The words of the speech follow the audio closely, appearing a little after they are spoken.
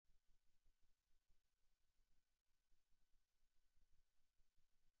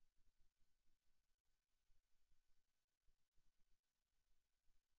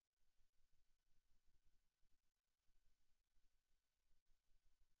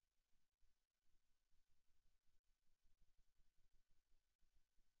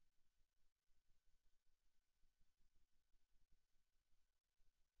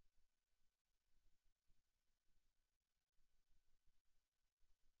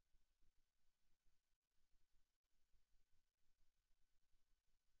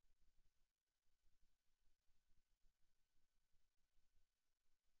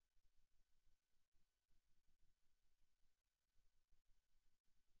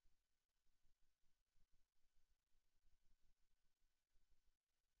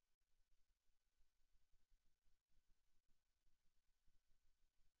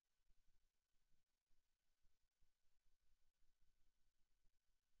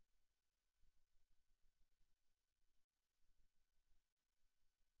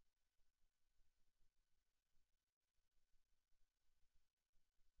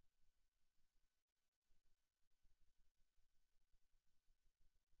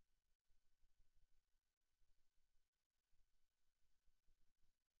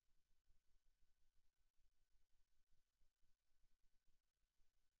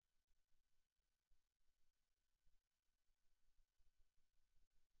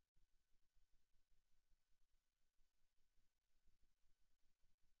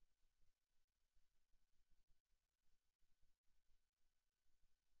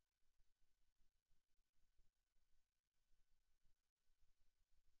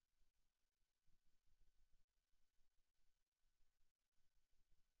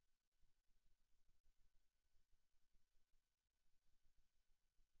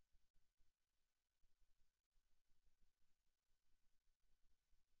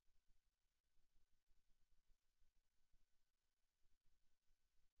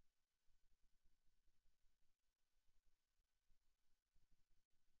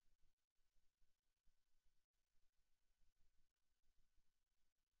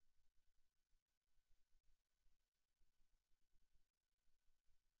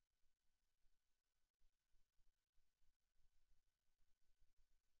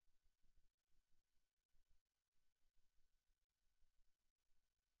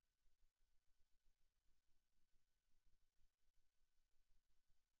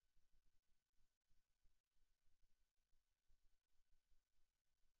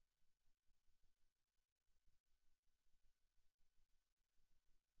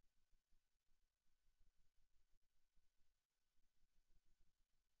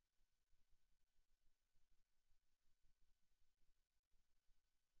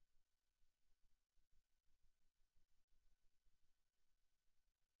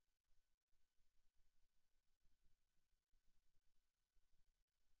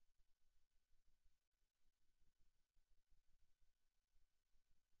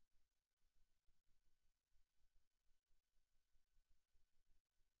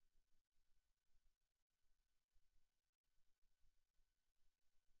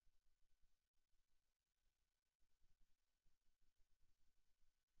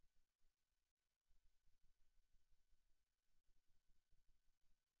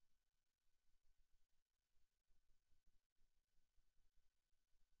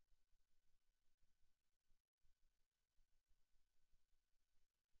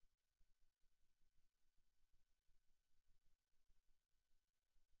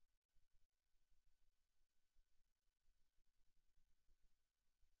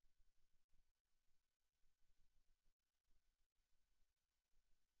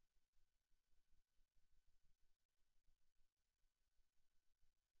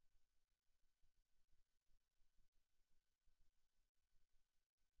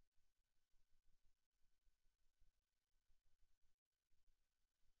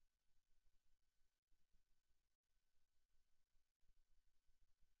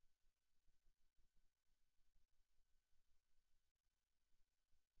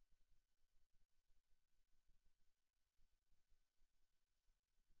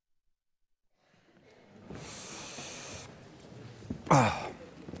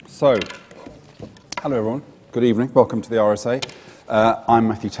So, hello everyone, good evening, welcome to the RSA. I'm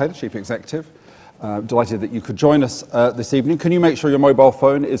Matthew Taylor, Chief Executive. Delighted that you could join us this evening. Can you make sure your mobile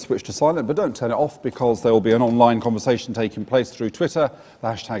phone is switched to silent, but don't turn it off because there will be an online conversation taking place through Twitter. The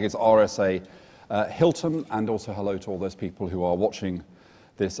hashtag is RSA Hilton, and also hello to all those people who are watching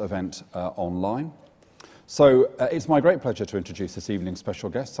this event online. So it's my great pleasure to introduce this evening's special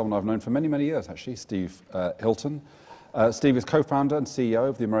guest, someone I've known for many, many years actually, Steve Hilton. Steve is co-founder and CEO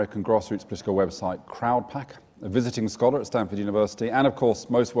of the American grassroots political website CrowdPack, a visiting scholar at Stanford University, and of course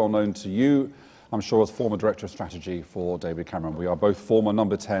most well known to you, I'm sure, as former Director of Strategy for David Cameron. We are both former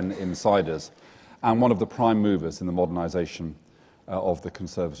number 10 insiders and one of the prime movers in the modernisation of the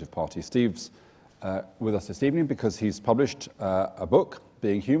Conservative Party. Steve's with us this evening because he's published a book,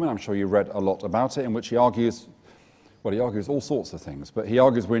 Being Human. I'm sure you read a lot about it, in which he argues, well, he argues all sorts of things, but he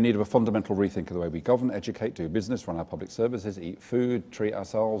argues we're in need of a fundamental rethink of the way we govern, educate, do business, run our public services, eat food, treat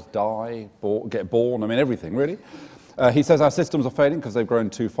ourselves, die, get born, I mean everything, really. He says our systems are failing because they've grown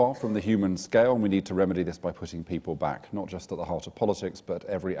too far from the human scale, and we need to remedy this by putting people back, not just at the heart of politics, but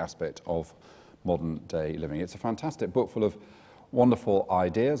every aspect of modern-day living. It's a fantastic book full of wonderful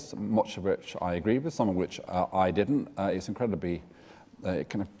ideas, much of which I agree with, some of which I didn't. It's incredibly,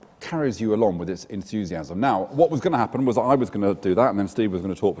 it kind of carries you along with its enthusiasm. Now, what was going to happen was I was going to do that, and then Steve was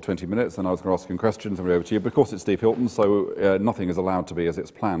going to talk for 20 minutes, and I was going to ask him questions, and we're over to you. But of course, it's Steve Hilton, so nothing is allowed to be as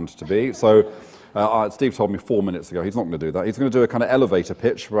it's planned to be. So Steve told me 4 minutes ago he's not going to do that. He's going to do a kind of elevator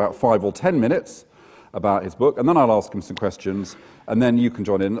pitch for about 5 or 10 minutes about his book, and then I'll ask him some questions, and then you can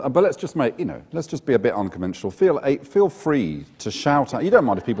join in. But let's just make, let's just be a bit unconventional. Feel free to shout out. You don't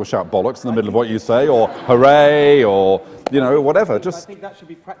mind if people shout bollocks in the middle of what you say, or hooray, or, whatever. I think that should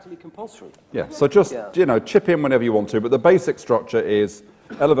be practically compulsory. Yeah, so just, chip in whenever you want to, but the basic structure is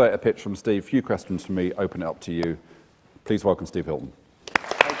elevator pitch from Steve, few questions from me, open it up to you. Please welcome Steve Hilton.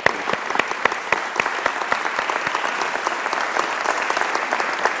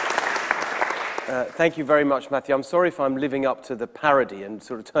 Thank you very much, Matthew. I'm sorry if I'm living up to the parody and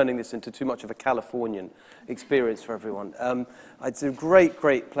sort of turning this into too much of a Californian experience for everyone. It's a great,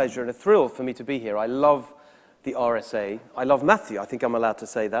 great pleasure and a thrill for me to be here. I love the RSA. I love Matthew. I think I'm allowed to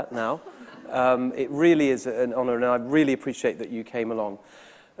say that now. It really is an honor, and I really appreciate that you came along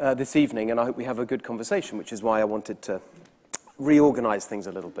this evening, and I hope we have a good conversation, which is why I wanted to reorganize things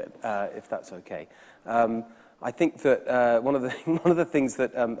a little bit, if that's okay. I think that one of the things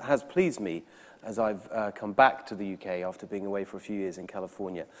that has pleased me as I've come back to the UK after being away for a few years in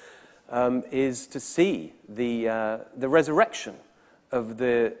California, is to see the resurrection of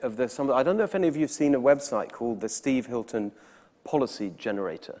some. I don't know if any of you have seen a website called the Steve Hilton Policy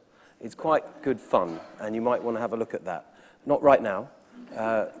Generator. It's quite good fun, and you might want to have a look at that. Not right now,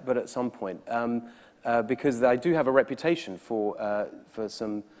 but at some point, because I do have a reputation for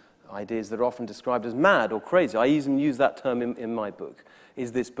some ideas that are often described as mad or crazy. I even use that term in my book.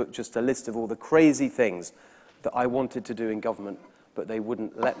 Is this book just a list of all the crazy things that I wanted to do in government, but they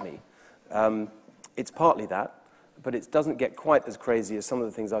wouldn't let me? It's partly that, but it doesn't get quite as crazy as some of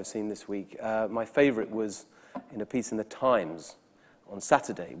the things I've seen this week. My favorite was in a piece in the Times on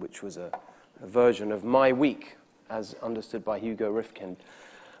Saturday, which was a version of My Week, as understood by Hugo Rifkin,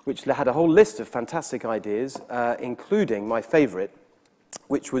 which had a whole list of fantastic ideas, including my favorite,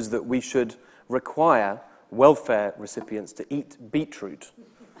 which was that we should require welfare recipients to eat beetroot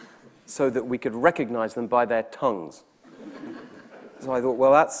so that we could recognize them by their tongues. So I thought,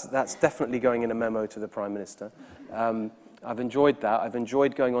 well, that's definitely going in a memo to the Prime Minister. I've enjoyed that. I've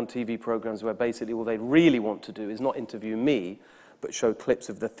enjoyed going on TV programs where basically all they really want to do is not interview me, but show clips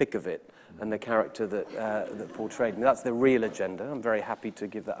of the thick of it and the character that portrayed me. That's the real agenda. I'm very happy to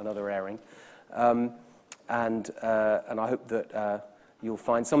give that another airing. And I hope that you'll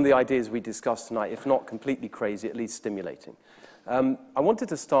find some of the ideas we discussed tonight, if not completely crazy, at least stimulating. I wanted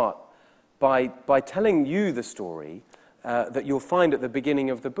to start by telling you the story that you'll find at the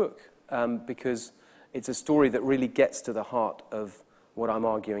beginning of the book, because it's a story that really gets to the heart of what I'm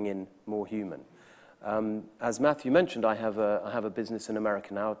arguing in More Human. As Matthew mentioned, I have a business in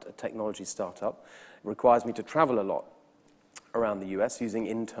America now, a technology startup. It requires me to travel a lot around the US using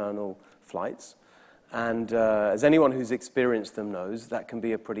internal flights. And as anyone who's experienced them knows, that can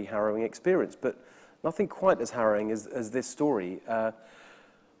be a pretty harrowing experience, but nothing quite as harrowing as this story,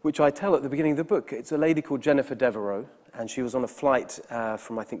 which I tell at the beginning of the book. It's a lady called Jennifer Devereaux, and she was on a flight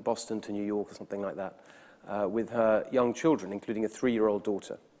from, I think, Boston to New York or something like that, with her young children, including a 3-year-old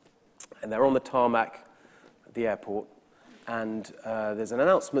daughter. And they're on the tarmac at the airport, and there's an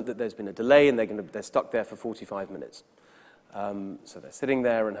announcement that there's been a delay, and they're stuck there for 45 minutes. So they're sitting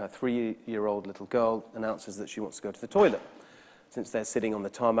there, and her 3-year-old little girl announces that she wants to go to the toilet. Since they're sitting on the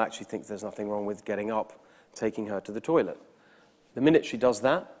tarmac, she thinks there's nothing wrong with getting up, taking her to the toilet. The minute she does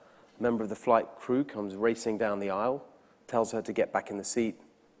that, a member of the flight crew comes racing down the aisle, tells her to get back in the seat.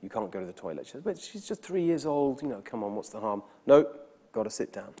 You can't go to the toilet. She says, but she's just 3 years old, come on, what's the harm? No, got to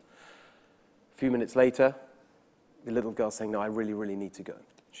sit down. A few minutes later, the little girl's saying, no, I really, really need to go.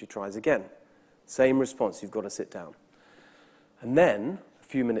 She tries again. Same response, you've got to sit down. And then, a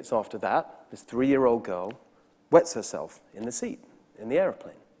few minutes after that, this 3-year-old girl wets herself in the seat, in the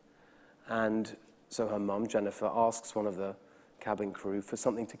aeroplane. And so her mum, Jennifer, asks one of the cabin crew for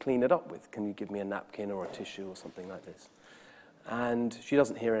something to clean it up with. Can you give me a napkin or a tissue or something like this? And she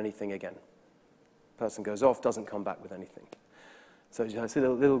doesn't hear anything again. Person goes off, doesn't come back with anything. So the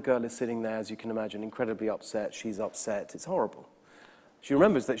little girl is sitting there, as you can imagine, incredibly upset. She's upset. It's horrible. She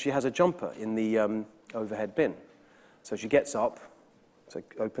remembers that she has a jumper in the overhead bin. So she gets up to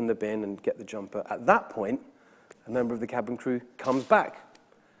open the bin and get the jumper. At that point, a member of the cabin crew comes back,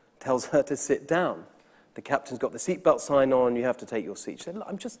 tells her to sit down. The captain's got the seatbelt sign on, you have to take your seat. She said, look,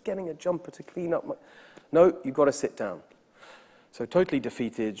 I'm just getting a jumper to clean up my... No, you've got to sit down. So totally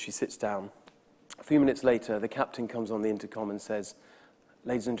defeated, she sits down. A few minutes later, the captain comes on the intercom and says,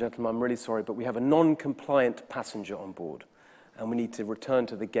 ladies and gentlemen, I'm really sorry, but we have a non-compliant passenger on board, and we need to return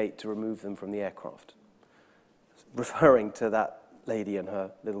to the gate to remove them from the aircraft. Referring to that lady and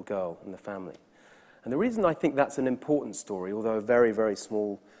her little girl and the family. And the reason I think that's an important story, although a very, very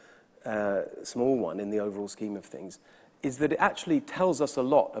small one in the overall scheme of things, is that it actually tells us a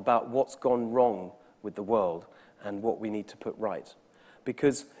lot about what's gone wrong with the world and what we need to put right.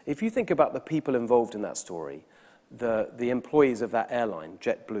 Because if you think about the people involved in that story, the employees of that airline,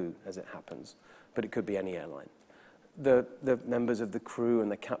 JetBlue as it happens, but it could be any airline, the members of the crew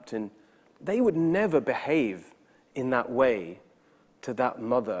and the captain, they would never behave in that way to that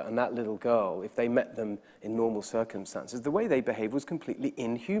mother and that little girl if they met them in normal circumstances. The way they behaved was completely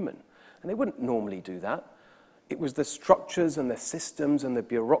inhuman, and they wouldn't normally do that. It was the structures and the systems and the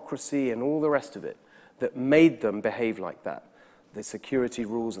bureaucracy and all the rest of it that made them behave like that. The security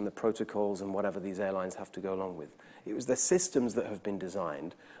rules and the protocols and whatever these airlines have to go along with. It was the systems that have been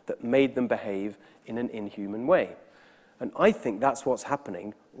designed that made them behave in an inhuman way. And I think that's what's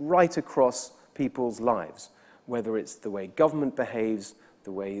happening right across people's lives, whether it's the way government behaves,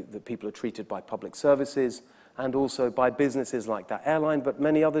 the way that people are treated by public services, and also by businesses like that airline, but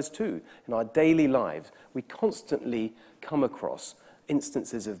many others too. In our daily lives, we constantly come across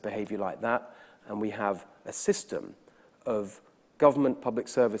instances of behavior like that, and we have a system of government, public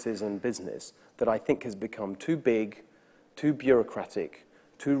services, and business that I think has become too big, too bureaucratic,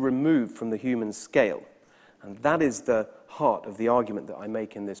 too removed from the human scale. And that is the heart of the argument that I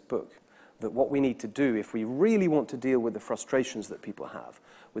make in this book, that what we need to do if we really want to deal with the frustrations that people have,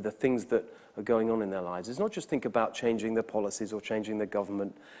 with the things that are going on in their lives, is not just think about changing the policies or changing the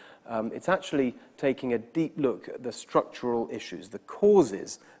government. It's actually taking a deep look at the structural issues, the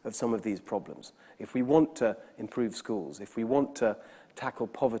causes of some of these problems. If we want to improve schools, if we want to tackle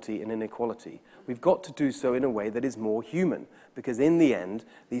poverty and inequality, we've got to do so in a way that is more human, because in the end,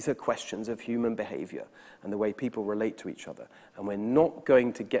 these are questions of human behavior and the way people relate to each other. And we're not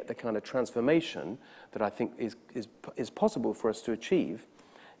going to get the kind of transformation that I think is possible for us to achieve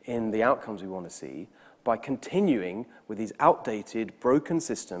in the outcomes we want to see by continuing with these outdated, broken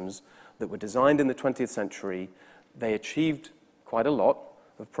systems that were designed in the 20th century. They achieved quite a lot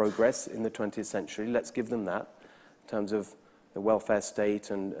of progress in the 20th century, let's give them that, in terms of the welfare state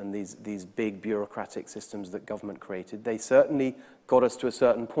and these big bureaucratic systems that government created. They certainly got us to a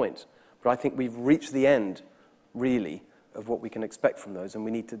certain point. But I think we've reached the end, really, of what we can expect from those, and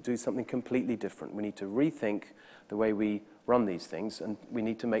we need to do something completely different. We need to rethink the way we run these things, and we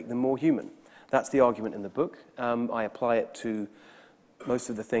need to make them more human. That's the argument in the book. I apply it to most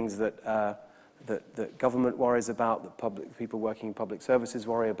of the things that government worries about, that people working in public services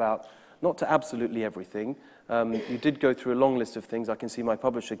worry about, not to absolutely everything. You did go through a long list of things. I can see my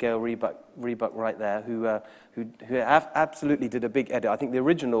publisher, Gail Rebuck right there, who absolutely did a big edit. I think the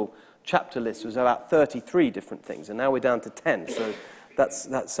original chapter list was about 33 different things, and now we're down to 10, so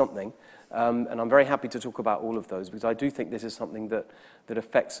that's something. And I'm very happy to talk about all of those, because I do think this is something that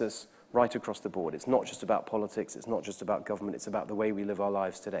affects us right across the board. It's not just about politics, it's not just about government, it's about the way we live our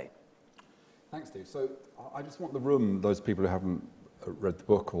lives today. Thanks, Steve. So I just want the room, those people who haven't read the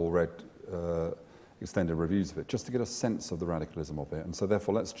book or read extended reviews of it, just to get a sense of the radicalism of it. And so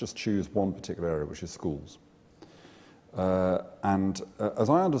therefore, let's just choose one particular area, which is schools. And as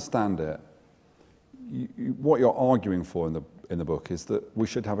I understand it, what you're arguing for in the book is that we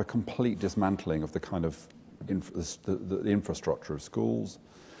should have a complete dismantling of the kind of the infrastructure of schools,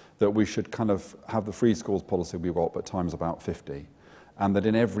 that we should kind of have the free schools policy we've got, but times about 50. And that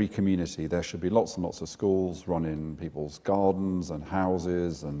in every community there should be lots and lots of schools run in people's gardens and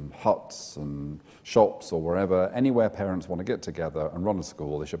houses and huts and shops or wherever. Anywhere parents want to get together and run a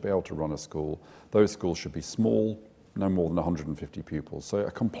school, they should be able to run a school. Those schools should be small, no more than 150 pupils. So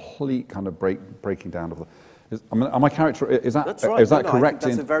a complete kind of breaking down of the... is that That's right. is that no, correct? I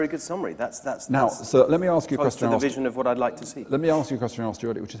think that's a very good summary. Now, so let me ask you a close question. to the vision of what I'd like to see. Let me ask you a question I asked you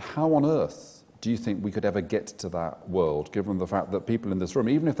earlier, which is how on earth do you think we could ever get to that world, given the fact that people in this room,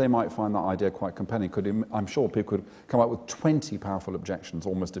 even if they might find that idea quite compelling, I'm sure people could come up with 20 powerful objections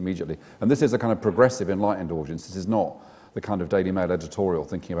almost immediately. And this is a kind of progressive, enlightened audience. This is not the kind of Daily Mail editorial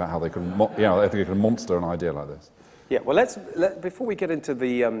thinking about how they can, they can monster an idea like this. Yeah, well, before we get into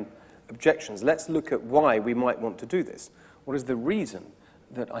the objections, let's look at why we might want to do this. What is the reason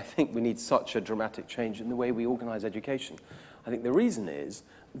that I think we need such a dramatic change in the way we organize education? I think the reason is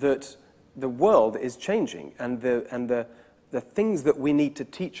that the world is changing, and the things that we need to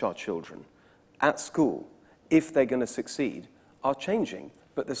teach our children at school, if they're going to succeed, are changing,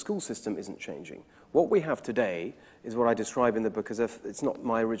 but the school system isn't changing. What we have today is what I describe in the book as it's not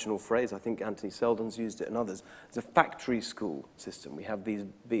my original phrase, I think Anthony Seldon's used it and others, it's a factory school system. We have these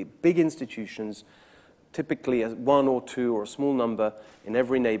big institutions, typically one or two or a small number in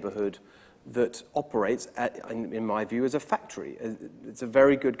every neighborhood, that operates, in my view, as a factory. It's a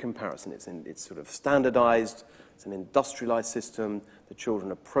very good comparison. It's sort of standardized, it's an industrialized system, the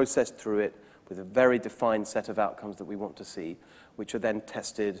children are processed through it with a very defined set of outcomes that we want to see, which are then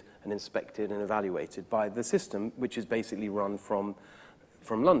tested and inspected and evaluated by the system, which is basically run from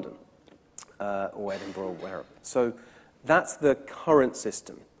London or Edinburgh or wherever. So that's the current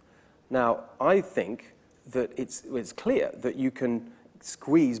system. Now, I think that it's clear that you can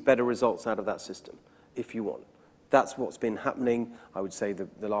squeeze better results out of that system if you want. That's what's been happening. I would say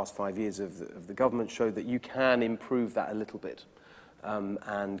the last 5 years of the government showed that you can improve that a little bit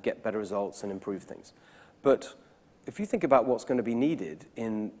and get better results and improve things. But if you think about what's going to be needed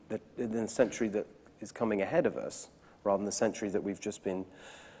in the century that is coming ahead of us, rather than the century that we've just been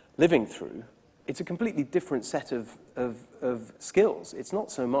living through, it's a completely different set of skills. It's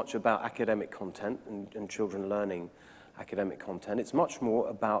not so much about academic content and children learning academic content. It's much more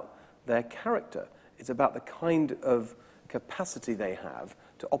about their character. It's about the kind of capacity they have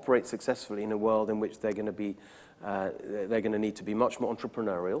to operate successfully in a world in which they're going to need to be much more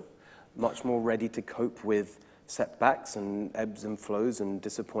entrepreneurial, much more ready to cope with setbacks and ebbs and flows and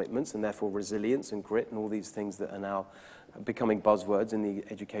disappointments, and therefore resilience and grit and all these things that are now becoming buzzwords in the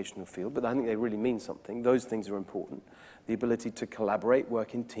educational field, but I think they really mean something. Those things are important. The ability to collaborate,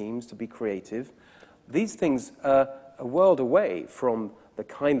 work in teams, to be creative. These things are a world away from the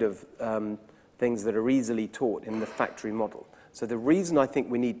kind of things that are easily taught in the factory model. So the reason I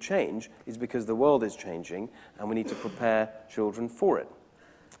think we need change is because the world is changing and we need to prepare children for it.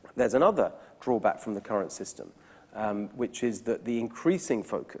 There's another drawback from the current system, which is that the increasing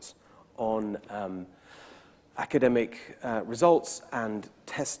focus on academic results and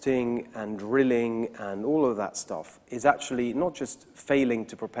testing and drilling and all of that stuff is actually not just failing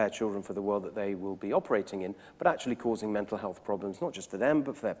to prepare children for the world that they will be operating in, but actually causing mental health problems, not just for them,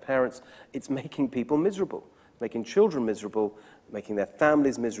 but for their parents. It's making people miserable, making children miserable, making their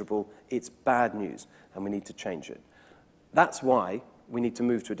families miserable. It's bad news, and we need to change it. That's why we need to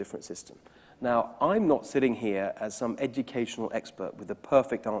move to a different system. Now, I'm not sitting here as some educational expert with the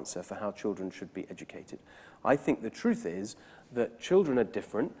perfect answer for how children should be educated. I think the truth is that children are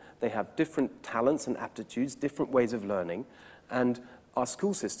different. They have different talents and aptitudes, different ways of learning, and our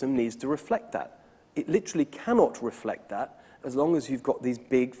school system needs to reflect that. It literally cannot reflect that as long as you've got these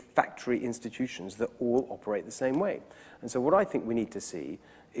big factory institutions that all operate the same way. And so what I think we need to see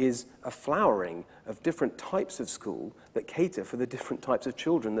is a flowering of different types of school that cater for the different types of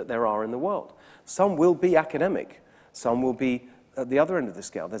children that there are in the world. Some will be academic, some will be at the other end of the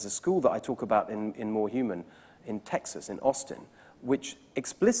scale. There's a school that I talk about in Inhuman in Texas, in Austin, which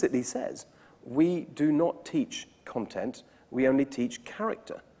explicitly says, we do not teach content, we only teach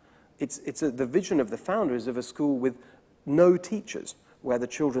character. The vision of the founders of a school with no teachers, where the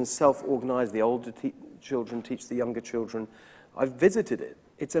children self-organize, the older children teach the younger children. I've visited it.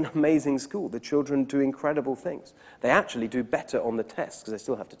 It's an amazing school. The children do incredible things. They actually do better on the tests, because they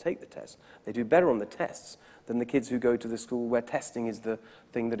still have to take the tests. They do better on the tests than the kids who go to the school where testing is the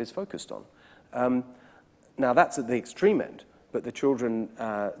thing that is focused on. Now, that's at the extreme end, but the children,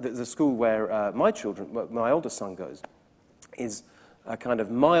 the school where my oldest son goes, is a kind of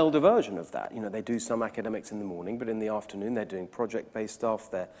milder version of that. You know, they do some academics in the morning, but in the afternoon they're doing project-based stuff,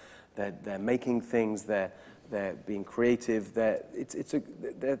 they're making things, they're they're being creative,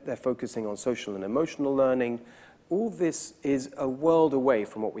 they're focusing on social and emotional learning. All this is a world away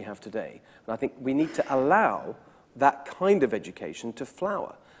from what we have today. And I think we need to allow that kind of education to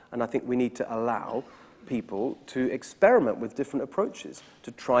flower. And I think we need to allow people to experiment with different approaches,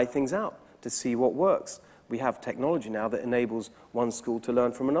 to try things out, to see what works. We have technology now that enables one school to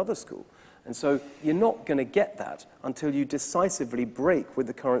learn from another school. And so you're not going to get that until you decisively break with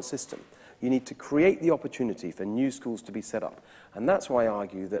the current system. You need to create the opportunity for new schools to be set up. And that's why I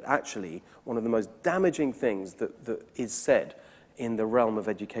argue that actually one of the most damaging things that is said in the realm of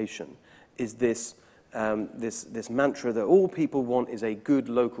education is this mantra that all people want is a good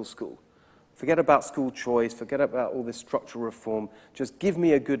local school. Forget about school choice, forget about all this structural reform, just give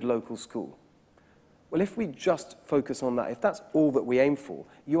me a good local school. Well, if we just focus on that, if that's all that we aim for,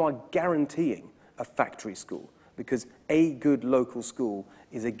 you are guaranteeing a factory school, because a good local school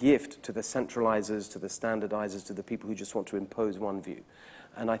is a gift to the centralizers, to the standardizers, to the people who just want to impose one view.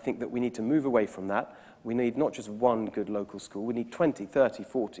 And I think that we need to move away from that. We need not just one good local school, we need 20, 30,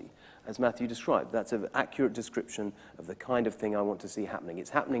 40, as Matthew described. That's an accurate description of the kind of thing I want to see happening.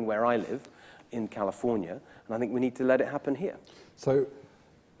 It's happening where I live, in California, and I think we need to let it happen here. So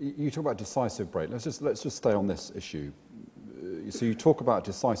you talk about decisive break. Let's just stay on this issue. So you talk about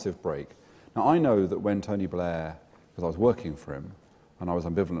decisive break. Now, I know that when Tony Blair, because I was working for him, and I was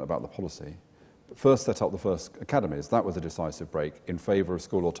ambivalent about the policy, first set up the first academies, that was a decisive break in favour of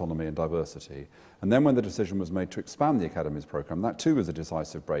school autonomy and diversity. And then when the decision was made to expand the academies programme, that too was a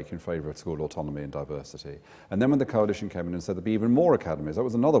decisive break in favour of school autonomy and diversity. And then when the coalition came in and said there'd be even more academies, that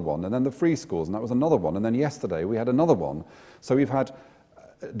was another one. And then the free schools, and that was another one. And then yesterday we had another one. So we've had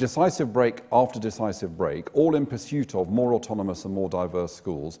decisive break after decisive break, all in pursuit of more autonomous and more diverse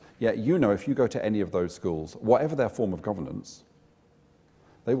schools. Yet, you know, if you go to any of those schools, whatever their form of governance,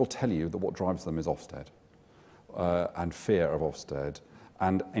 they will tell you that what drives them is Ofsted and fear of Ofsted.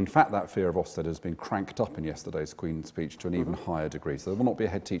 And in fact, that fear of Ofsted has been cranked up in yesterday's Queen's speech to an even higher degree. So there will not be a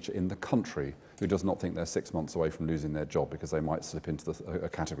head teacher in the country who does not think they're 6 months away from losing their job because they might slip into a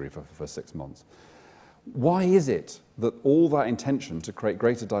category for 6 months. Why is it that all that intention to create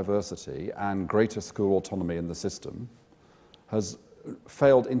greater diversity and greater school autonomy in the system has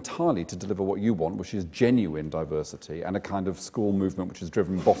failed entirely to deliver what you want, which is genuine diversity and a kind of school movement which is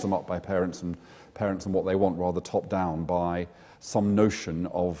driven bottom up by parents and what they want, rather top down by some notion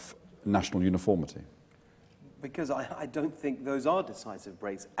of national uniformity? Because I don't think those are decisive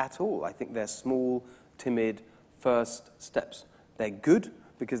breaks at all. I think they're small, timid, first steps. They're good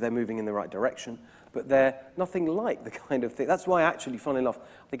because they're moving in the right direction, but they're nothing like the kind of thing. That's why, actually, funnily enough,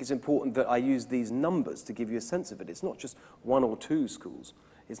 I think it's important that I use these numbers to give you a sense of it. It's not just one or two schools.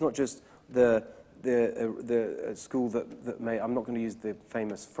 It's not just the school that may... I'm not going to use the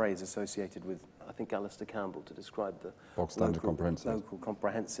famous phrase associated with, I think, Alistair Campbell to describe the local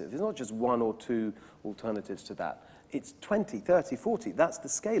comprehensive. It's not just one or two alternatives to that. It's 20, 30, 40. That's the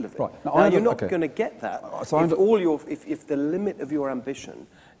scale of it. Right. Now you're not going to get that if the limit of your ambition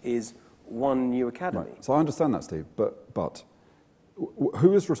is one new academy. Right. So I understand that, Steve, but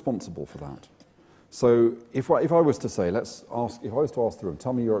who is responsible for that? So if I was to say, if I was to ask the room,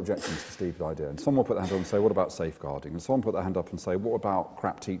 tell me your objections to Steve's idea, and someone put their hand up and say, what about safeguarding? And someone put their hand up and say, what about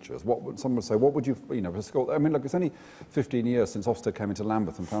crap teachers? Someone would say, what would you for school? I mean, look, it's only 15 years since Ofsted came into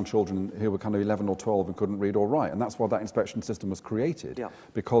Lambeth and found children who were kind of 11 or 12 and couldn't read or write, and that's why that inspection system was created,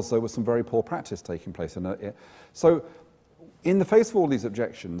 because there was some very poor practice taking place. So in the face of all these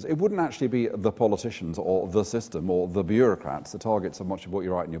objections, it wouldn't actually be the politicians or the system or the bureaucrats, the targets of much of what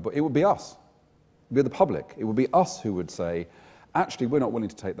you write in your book. It would be us. It would be the public. It would be us who would say, actually, we're not willing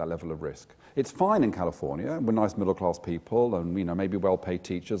to take that level of risk. It's fine in California. We're nice middle-class people and, maybe well-paid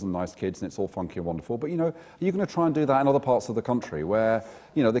teachers and nice kids, and it's all funky and wonderful. But, are you going to try and do that in other parts of the country where,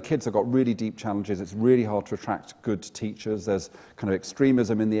 the kids have got really deep challenges, it's really hard to attract good teachers, there's kind of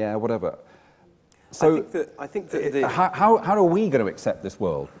extremism in the air, whatever. So I think that how are we going to accept this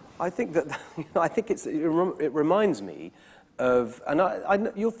world? I think it reminds me of, and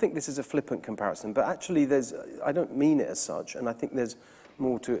you'll think this is a flippant comparison, but actually I don't mean it as such, and I think there's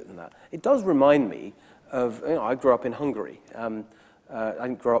more to it than that. It does remind me of, I grew up in Hungary. I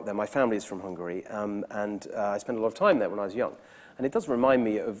didn't grow up there, my family is from Hungary, and I spent a lot of time there when I was young. And it does remind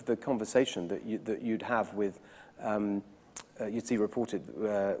me of the conversation that you'd have with, you'd see reported,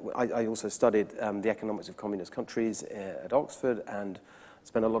 I also studied the economics of communist countries at Oxford and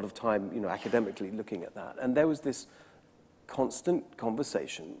spent a lot of time, academically looking at that. And there was this constant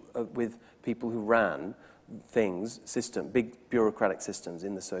conversation with people who ran big bureaucratic systems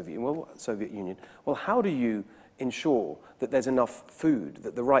in the Soviet Union. Well, how do you ensure that there's enough food,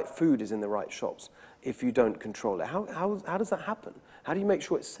 that the right food is in the right shops, if you don't control it? How does that happen? How do you make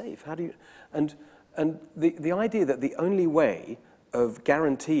sure it's safe? How do you, and the idea that the only way of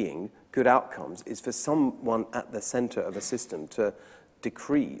guaranteeing good outcomes is for someone at the center of a system to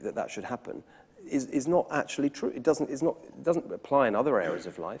decree that that should happen is not actually true. It doesn't apply in other areas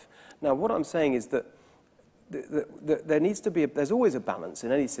of life. Now, what I'm saying is that there needs to be, there's always a balance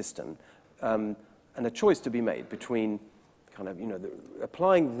in any system, and a choice to be made between kind of,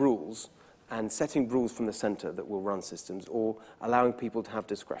 applying rules and setting rules from the center that will run systems, or allowing people to have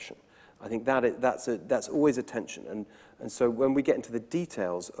discretion. I think that's always a tension. And so when we get into the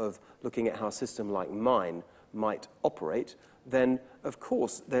details of looking at how a system like mine might operate, then of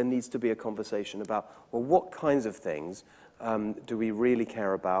course there needs to be a conversation about, well, what kinds of things do we really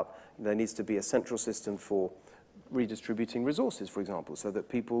care about? There needs to be a central system for redistributing resources, for example, so that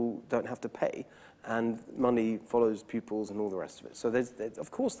people don't have to pay and money follows pupils and all the rest of it. So of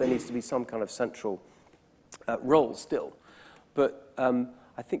course there needs to be some kind of central role still. But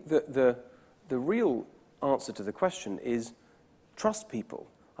I think that the real answer to the question is trust people.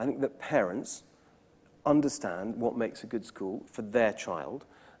 I think that parents understand what makes a good school for their child,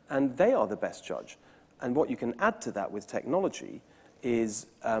 and they are the best judge. And what you can add to that with technology is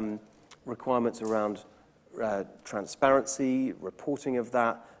requirements around transparency, reporting of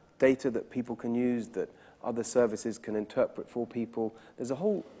that, data that people can use, that other services can interpret for people. There's a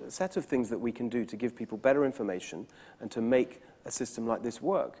whole set of things that we can do to give people better information and to make a system like this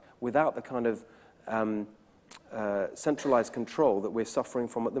work without the kind of centralized control that we're suffering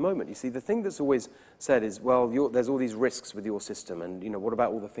from at the moment. You see, the thing that's always said is, well, there's all these risks with your system, and what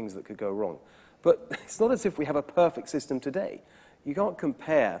about all the things that could go wrong? But it's not as if we have a perfect system today. You can't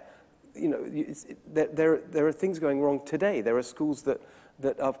compare. There are things going wrong today. There are schools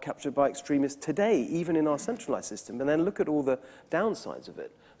that are captured by extremists today, even in our centralized system, and then look at all the downsides of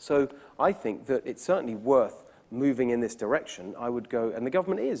it. So I think that it's certainly worth moving in this direction. I would go, and the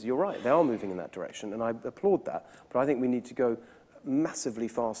government is, you're right, they are moving in that direction, and I applaud that, but I think we need to go massively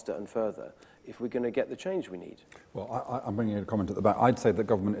faster and further if we're going to get the change we need. Well, I'm bringing in a comment at the back. I'd say that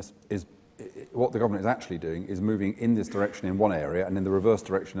government is what the government is actually doing is moving in this direction in one area and in the reverse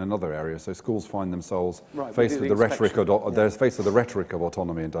direction in another area. So schools find themselves faced with the rhetoric of, they're faced with the rhetoric of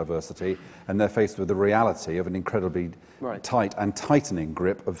autonomy and diversity, and they're faced with the reality of an incredibly tight and tightening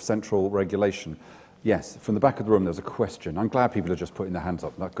grip of central regulation. Yes, from the back of the room there's a question. I'm glad people are just putting their hands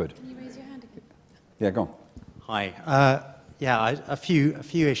up. That's good. Can you raise your hand again? Yeah, go on. Hi. A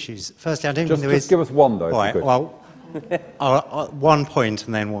few issues. Firstly, I don't think there is... Just give us one, though, if you could. Well, 1 point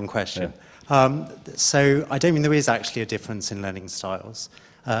and then one question. Yeah. So I don't think there is actually a difference in learning styles.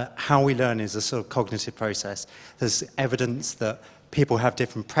 How we learn is a sort of cognitive process. There's evidence that people have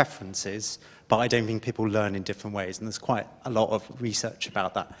different preferences, but I don't think people learn in different ways, and there's quite a lot of research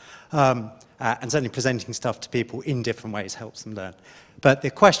about that. And certainly presenting stuff to people in different ways helps them learn. But the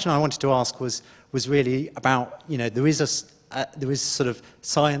question I wanted to ask was really about, there is sort of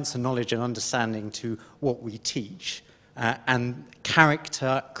science and knowledge and understanding to what we teach. And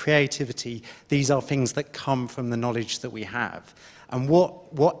character, creativity, these are things that come from the knowledge that we have. And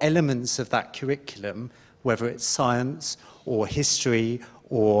what elements of that curriculum, whether it's science or history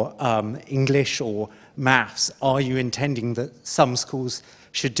or English or maths, are you intending that some schools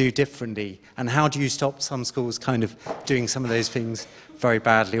should do differently? And how do you stop some schools kind of doing some of those things very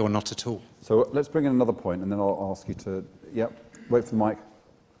badly or not at all? So let's bring in another point, and then I'll ask you to, wait for the mic.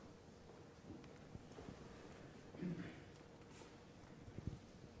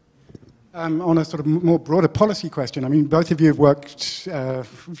 On a sort of more broader policy question, I mean, both of you have worked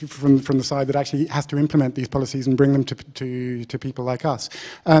from the side that actually has to implement these policies and bring them to people like us.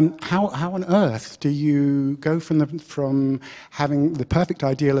 How on earth do you go from having the perfect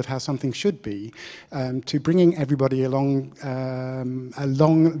ideal of how something should be to bringing everybody along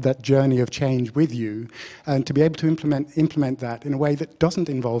that journey of change with you, and to be able to implement that in a way that doesn't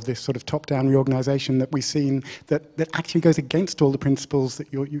involve this sort of top-down reorganization that we've seen that actually goes against all the principles that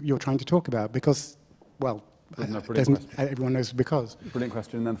you're trying to talk about, because, well, everyone knows because. Brilliant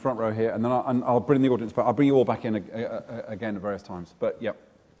question. And then the front row here, and then I'll bring the audience back. I'll bring you all back in again at various times. But,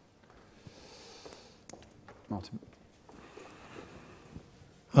 Martin.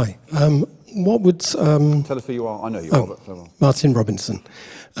 Hi. What would... Tell us who you are. I know you are, but... Martin Robinson.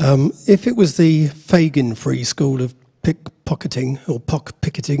 If it was the Fagin-free school of pickpocketing, or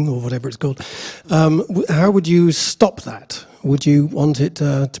picketing, or whatever it's called, how would you stop that? Would you want it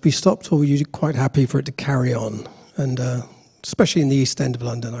to be stopped, or were you quite happy for it to carry on? And especially in the East End of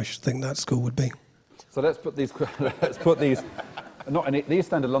London, I should think that school would be. So let's put these Not in the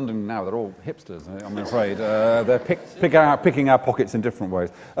East End of London now, they're all hipsters, I'm afraid. They're picking our pockets in different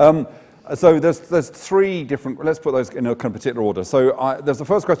ways. So there's three different, let's put those in a kind of particular order. So there's the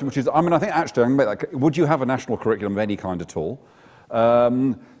first question, which is, I think actually, I can make that, would you have a national curriculum of any kind at all?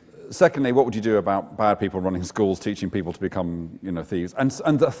 Secondly, what would you do about bad people running schools, teaching people to become, thieves?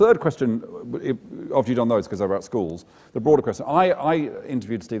 And the third question, after you've done those, because they're about schools, the broader question. I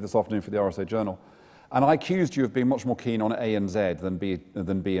interviewed Steve this afternoon for the RSA Journal, and I accused you of being much more keen on A and Z than B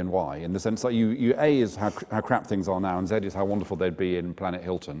and Y, in the sense that A is how crap things are now, and Z is how wonderful they'd be in Planet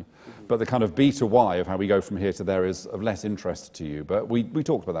Hilton. But the kind of B to Y of how we go from here to there is of less interest to you. But we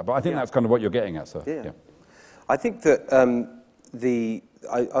talked about that. But I think that's kind of what you're getting at, sir. Yeah. I think that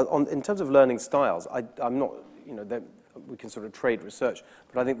in terms of learning styles, I'm not, we can sort of trade research,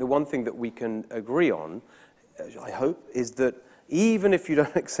 but I think the one thing that we can agree on, I hope, is that even if you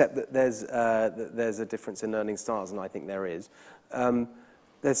don't accept that there's a difference in learning styles, and I think there is,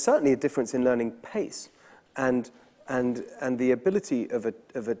 there's certainly a difference in learning pace, and the ability of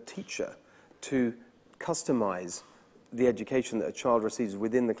a teacher to customize the education that a child receives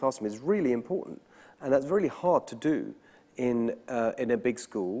within the classroom is really important, and that's really hard to do in a big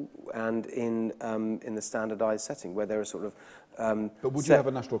school and in the standardized setting where there are sort of. But would you have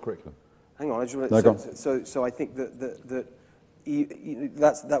a national curriculum? Hang on. So I think that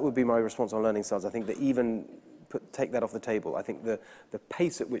would be my response on learning styles. I think that even take that off the table. I think the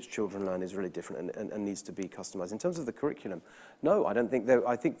pace at which children learn is really different and needs to be customized. In terms of the curriculum, no, I don't think there.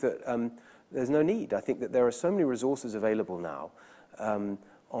 I think that there's no need. I think that there are so many resources available now.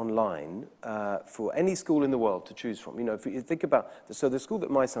 Online for any school in the world to choose from. If you think about, so the school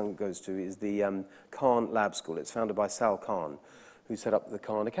that my son goes to is the Khan Lab School. It's founded by Sal Khan, who set up the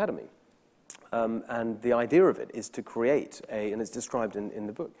Khan Academy. And the idea of it is to create and it's described in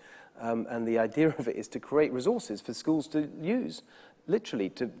the book, and the idea of it is to create resources for schools to use, literally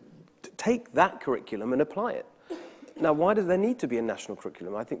to take that curriculum and apply it. Now, why does there need to be a national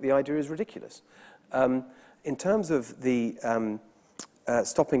curriculum? I think the idea is ridiculous. In terms of the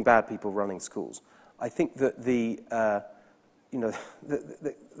stopping bad people running schools, I think that the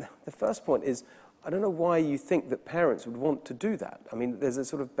first point is, I don't know why you think that parents would want to do that. I mean, there's a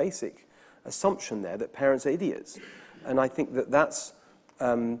sort of basic assumption there that parents are idiots, and I think that that's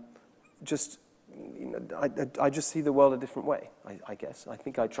just, I just see the world a different way. I guess I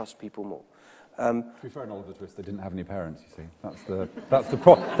think I trust people more. To be fair, in Oliver Twist, they didn't have any parents. You see,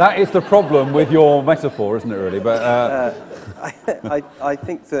 that is the problem with your metaphor, isn't it? Really, but I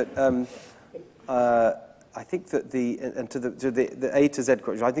think that the A to Z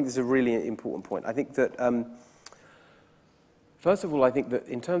question, I think this is a really important point. I think that first of all, I think that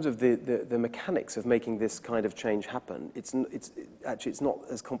in terms of the mechanics of making this kind of change happen, it's not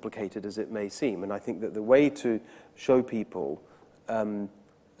as complicated as it may seem. And I think that the way to show people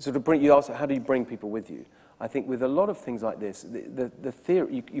you ask, how do you bring people with you? I think with a lot of things like this, the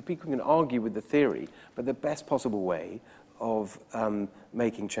theory, people can argue with the theory, but the best possible way of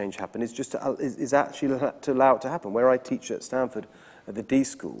making change happen is just is actually to allow it to happen. Where I teach at Stanford, at the D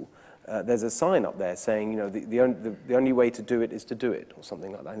School, there's a sign up there saying, the only way to do it is to do it, or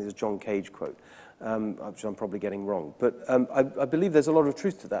something like that. I think there's a John Cage quote, which I'm probably getting wrong. But I believe there's a lot of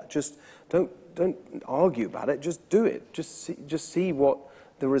truth to that. Just don't argue about it. Just do it. Just see what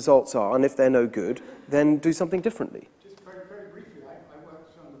the results are, and if they're no good, then do something differently. Just very, very briefly, I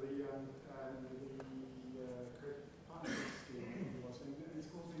worked under the creative partnership scheme, and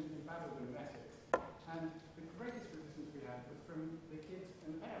schools seemed to be battled in ethics. And the greatest resistance we had was from the kids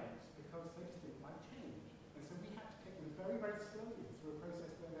and the parents, because they just didn't like change. And so we had to take them very, very slowly through a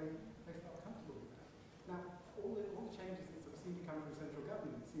process where they felt comfortable with that. Now, all the changes that sort of seem to come from central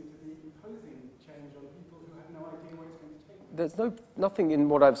government seem to be imposing change on people who have no idea what it's going to take. There's nothing in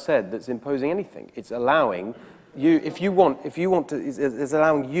what I've said that's imposing anything. It's allowing you, if you want to, it's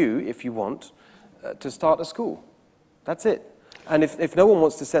allowing you, if you want, to start a school. That's it. And if no one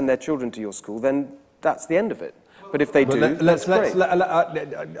wants to send their children to your school, then that's the end of it. But if they do, that's great.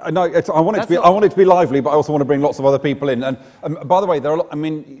 I want it to be lively, but I also want to bring lots of other people in. And by the way,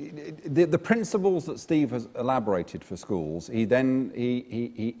 the principles that Steve has elaborated for schools, he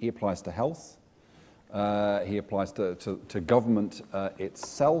applies to health. He applies to government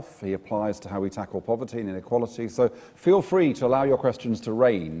itself. He applies to how we tackle poverty and inequality. So feel free to allow your questions to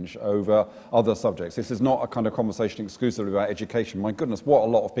range over other subjects. This is not a kind of conversation exclusively about education. My goodness, what a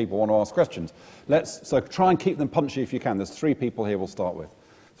lot of people want to ask questions. So try and keep them punchy if you can. There's 3 people here we'll start with.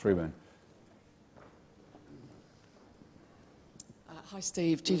 3 men. Hi,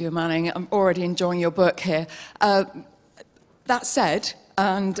 Steve. Julia Manning. I'm already enjoying your book here. That said,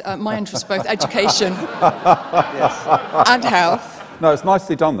 and my interest both education and health. No, it's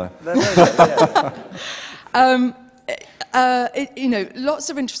nicely done there. You know, lots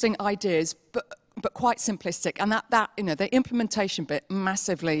of interesting ideas, but quite simplistic, and that you know, the implementation bit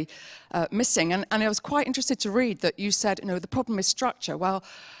massively missing. And I was quite interested to read that you said, you know, the problem is structure. Well,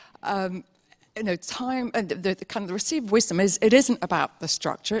 you know, time and the kind of the received wisdom is it isn't about the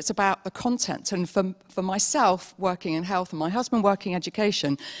structure, it's about the content. And for myself working in health and my husband working in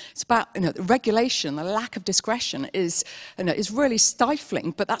education, it's about, you know, the regulation, the lack of discretion is, you know, is really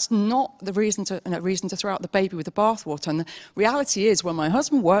stifling. But that's not the reason to, you know, reason to throw out the baby with the bathwater. And the reality is, when my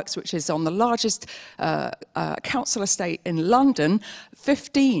husband works, which is on the largest council estate in London,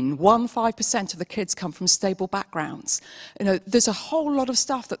 15% of the kids come from stable backgrounds. You know, there's a whole lot of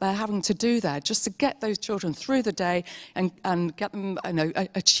stuff that they're having to do there just to get those children through the day and get them, you know,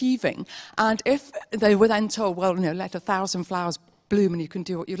 achieving. And if they were then told, well, you know, let 1,000 flowers bloom and you can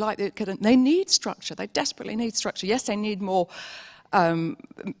do what you like, they need structure. They desperately need structure. Yes, they need more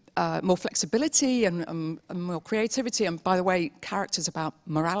flexibility and more creativity. And by the way, character's about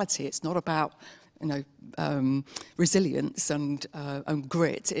morality. It's not about, you know, resilience and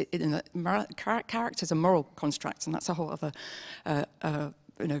grit. Character's a moral construct, and that's a whole other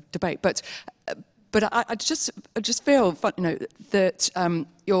you know, debate. But I just feel, you know, that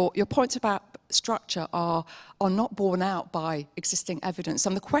your points about structure are not borne out by existing evidence.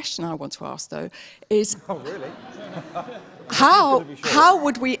 And the question I want to ask, though, is, oh, really? how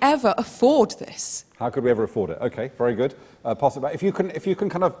would we ever afford this? How could we ever afford it? Okay, very good. Pass it back. If you can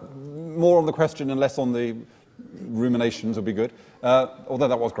kind of more on the question and less on the ruminations would be good. Although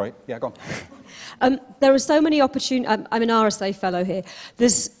that was great. Yeah, go on. There are so many opportunities. I'm an RSA fellow here.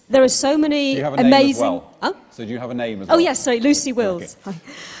 There are so many do you have a amazing. Name as well? Oh? So do you have a name as well? Oh yes, sorry, Lucy Wills. Okay.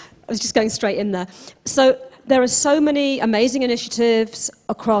 I was just going straight in there. So there are so many amazing initiatives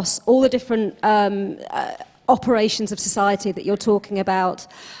across all the different operations of society that you're talking about.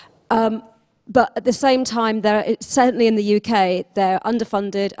 But at the same time, certainly in the UK, they're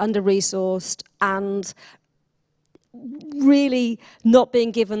underfunded, under-resourced, and really not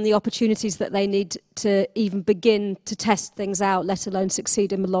being given the opportunities that they need to even begin to test things out, let alone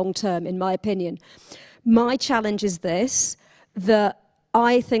succeed in the long term, in my opinion. My challenge is this, that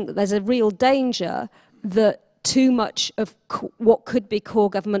I think that there's a real danger that too much of what could be core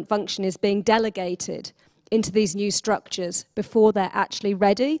government function is being delegated into these new structures before they're actually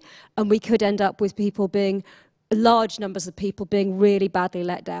ready, and we could end up with people being, large numbers of people being really badly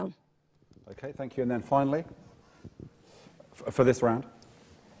let down. Okay, thank you. And then finally, for this round.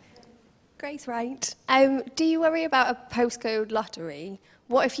 Grace Wright. Do you worry about a postcode lottery?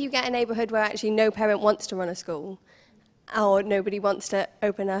 What if you get a neighbourhood where actually no parent wants to run a school, or nobody wants to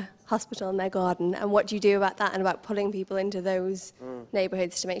open a hospital in their garden? And what do you do about that and about pulling people into those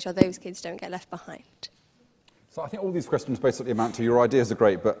neighbourhoods to make sure those kids don't get left behind? So I think all these questions basically amount to, your ideas are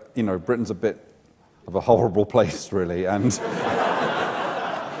great, but, you know, Britain's a bit of a horrible place, really, and,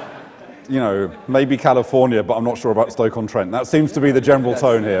 you know, maybe California, but I'm not sure about Stoke-on-Trent. That seems to be the general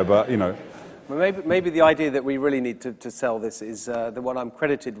tone here, but, you know. Well, maybe the idea that we really need to sell this is the one I'm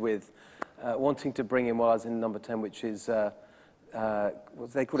credited with wanting to bring in while I was in number 10, which is,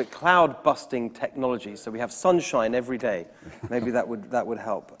 what they call it, cloud-busting technology. So we have sunshine every day. Maybe that would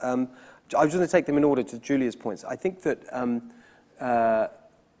help. I was going to take them in order to Julia's points. I think that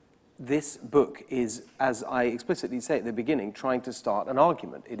this book is, as I explicitly say at the beginning, trying to start an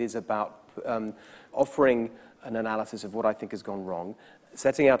argument. It is about offering an analysis of what I think has gone wrong,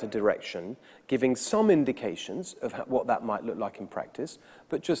 setting out a direction, giving some indications of what that might look like in practice,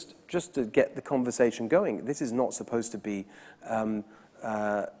 but just to get the conversation going. This is not supposed to be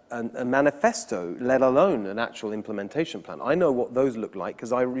a manifesto, let alone an actual implementation plan. I know what those look like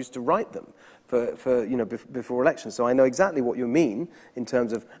because I used to write them for you know, before elections. So I know exactly what you mean in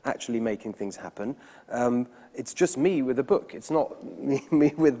terms of actually making things happen. It's just me with a book. It's not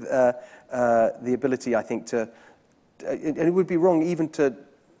me with the ability, I think, to... and it would be wrong even to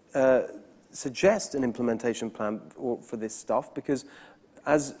suggest an implementation plan for this stuff, because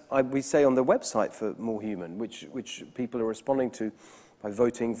as we say on the website for More Human, which people are responding to by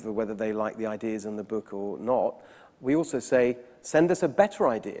voting for whether they like the ideas in the book or not, we also say, send us a better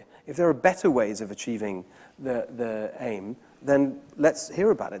idea. If there are better ways of achieving the aim, then let's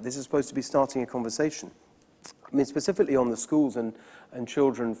hear about it. This is supposed to be starting a conversation. I mean, specifically on the schools and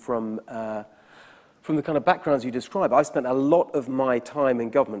children from the kind of backgrounds you describe. I spent a lot of my time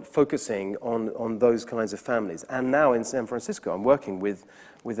in government focusing on those kinds of families. And now in San Francisco, I'm working with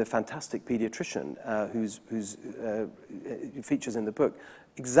a fantastic pediatrician who features in the book,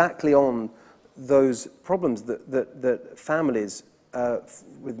 exactly on those problems that families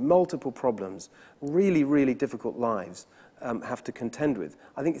with multiple problems, really, really difficult lives, have to contend with.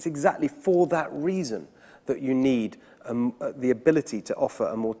 I think it's exactly for that reason that you need the ability to offer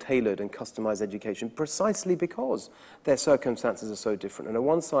a more tailored and customized education, precisely because their circumstances are so different. And a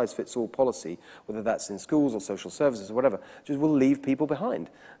one-size-fits-all policy, whether that's in schools or social services or whatever, just will leave people behind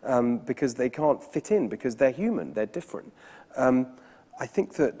because they can't fit in, because they're human, they're different. I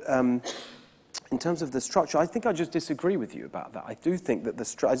think that in terms of the structure, I think I just disagree with you about that. I do think that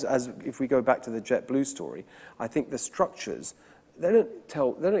if we go back to the JetBlue story, I think the structures, they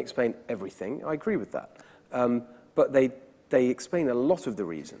don't explain everything. I agree with that. But they explain a lot of the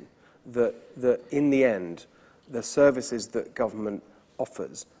reason that in the end, the services that government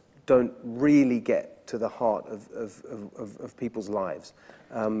offers don't really get to the heart of people's lives.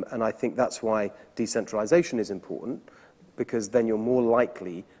 And I think that's why decentralization is important, because then you're more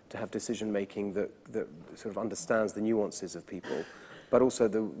likely to have decision-making that sort of understands the nuances of people, but also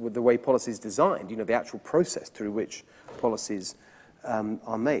the way policy is designed, the actual process through which policies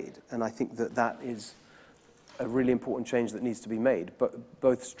are made. And I think that is a really important change that needs to be made, but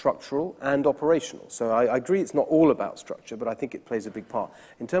both structural and operational. So I agree it's not all about structure, but I think it plays a big part.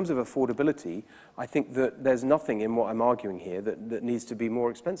 In terms of affordability, I think that there's nothing in what I'm arguing here that needs to be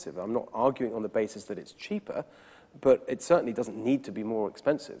more expensive. I'm not arguing on the basis that it's cheaper, but it certainly doesn't need to be more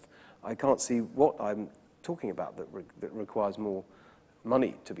expensive. I can't see what I'm talking about that requires more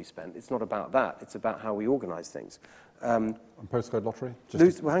money to be spent. It's not about that. It's about how we organize things. And postcode lottery?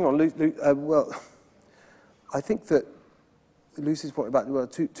 Hang on. Well, I think that Lucy's point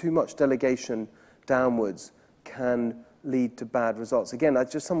about too much delegation downwards can lead to bad results. Again,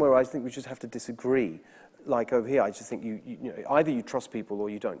 that's just somewhere I think we just have to disagree. Like over here, I just think either you trust people or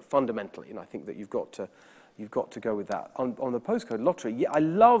you don't, fundamentally, and I think that you've got to go with that. On the postcode lottery, yeah, I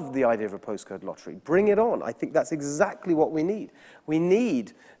love the idea of a postcode lottery. Bring it on. I think that's exactly what we need. We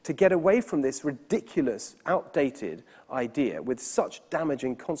need to get away from this ridiculous, outdated idea with such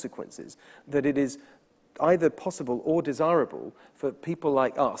damaging consequences that it is either possible or desirable for people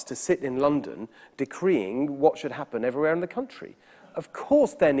like us to sit in London decreeing what should happen everywhere in the country. Of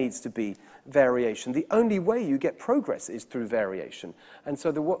course there needs to be variation. The only way you get progress is through variation. And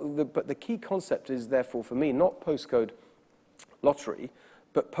so but the key concept is therefore for me not postcode lottery,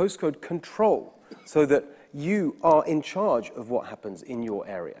 but postcode control, so that you are in charge of what happens in your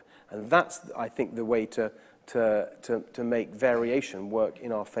area. And that's, I think, the way to make variation work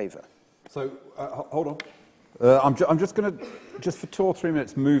in our favor. So, hold on. I'm just going to, just for 2 or 3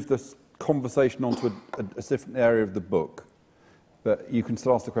 minutes, move this conversation onto a different area of the book. But you can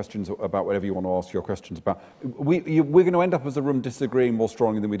still ask the questions about whatever you want to ask your questions about. We're going to end up as a room disagreeing more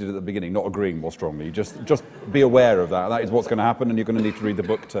strongly than we did at the begining, not agreeing more strongly. Just be aware of that. That is what's going to happen, and you're going to need to read the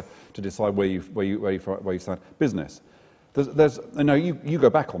book to decide where you stand. Business. You go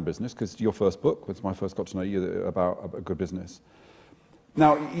back on business because your first book was my first got to know you about a good business.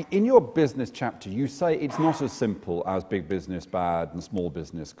 Now, in your business chapter, you say it's not as simple as big business bad and small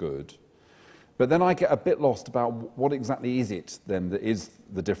business good. But then I get a bit lost about what exactly is it then that is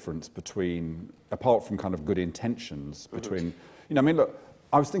the difference between, apart from kind of good intentions, between, look,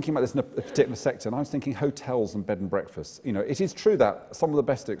 I was thinking about this in a particular sector, and I was thinking hotels and bed and breakfasts. It is true that some of the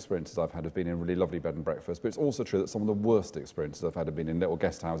best experiences I've had have been in really lovely bed and breakfasts, but it's also true that some of the worst experiences I've had have been in little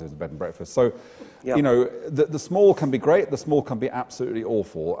guest houses and bed and breakfasts. So, yep. The small can be great, the small can be absolutely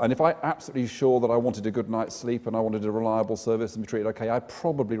awful. And if I'm absolutely sure that I wanted a good night's sleep and I wanted a reliable service and be treated okay, I'd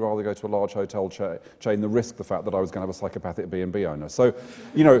probably rather go to a large hotel chain than risk the fact that I was going to have a psychopathic B&B owner. So,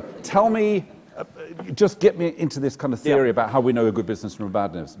 tell me... just get me into this kind of theory about how we know a good business from a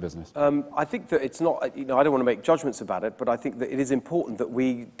bad business. I think that it's not, I don't want to make judgments about it, but I think that it is important that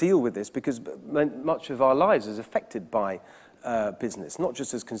we deal with this because much of our lives is affected by business, not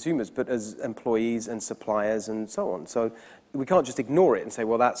just as consumers, but as employees and suppliers and so on. So we can't just ignore it and say,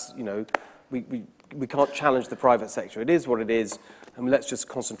 well, that's, we can't challenge the private sector. It is what it is, and let's just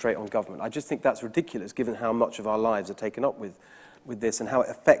concentrate on government. I just think that's ridiculous, given how much of our lives are taken up with this and how it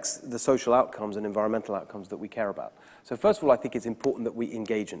affects the social outcomes and environmental outcomes that we care about. So first of all, I think it's important that we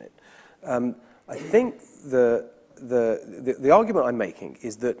engage in it. I think the argument I'm making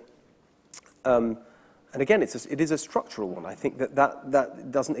is that, and again, it is a structural one. I think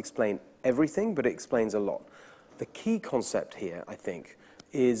that doesn't explain everything, but it explains a lot. The key concept here, I think,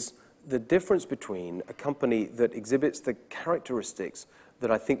 is the difference between a company that exhibits the characteristics that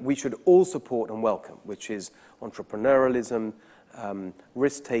I think we should all support and welcome, which is entrepreneurialism,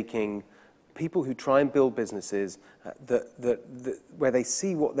 risk-taking, people who try and build businesses where they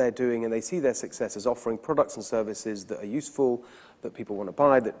see what they're doing and they see their success as offering products and services that are useful, that people want to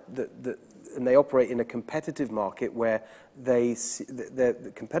buy, and they operate in a competitive market where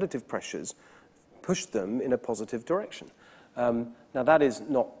the competitive pressures push them in a positive direction. Now, that is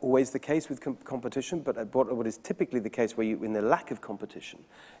not always the case with competition, but what is typically the case where in the lack of competition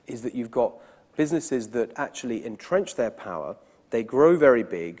is that you've got businesses that actually entrench their power, they grow very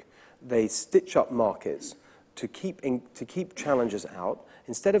big, they stitch up markets to keep challengers out.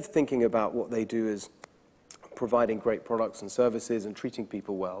 Instead of thinking about what they do as providing great products and services and treating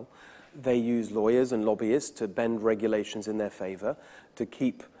people well, they use lawyers and lobbyists to bend regulations in their favor, to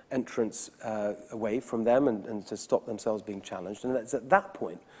keep entrants away from them and to stop themselves being challenged. And it's at that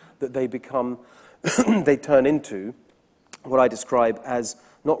point that they become, they turn into what I describe as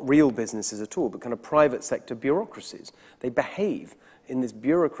not real businesses at all, but kind of private sector bureaucracies. They behave in this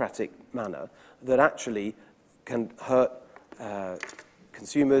bureaucratic manner that actually can hurt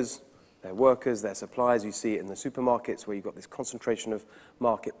consumers, their workers, their suppliers. You see it in the supermarkets where you've got this concentration of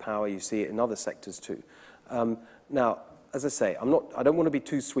market power. You see it in other sectors too. Now, as I say, I don't want to be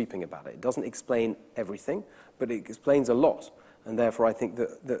too sweeping about it. It doesn't explain everything, but it explains a lot. And therefore, I think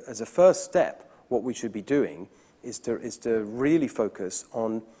that as a first step, what we should be doing is to really focus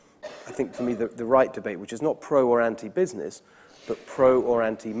on, I think, to me, the right debate, which is not pro or anti-business, but pro or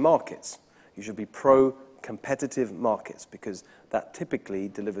anti-markets. You should be pro-competitive markets, because that typically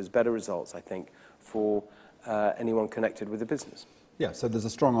delivers better results, I think, for anyone connected with a business. Yeah, so there's a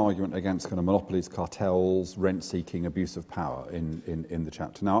strong argument against kind of monopolies, cartels, rent-seeking, abuse of power in the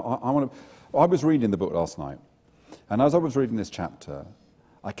chapter. Now, I was reading the book last night, and as I was reading this chapter,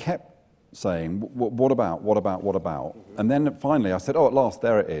 I kept saying, what about? And then finally I said, oh, at last,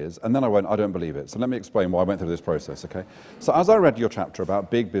 there it is. And then I went, I don't believe it. So let me explain why I went through this process, okay? So as I read your chapter about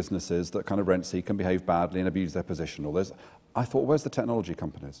big businesses that kind of rent-seek and behave badly and abuse their position, all this, I thought, where's the technology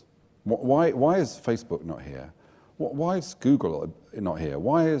companies? Why is Facebook not here? Why is Google not here?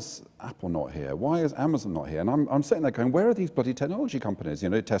 Why is Apple not here? Why is Amazon not here? And I'm sitting there going, where are these bloody technology companies? You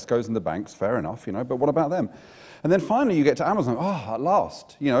know, Tesco's and the banks, fair enough, you know, but what about them? And then finally you get to Amazon, at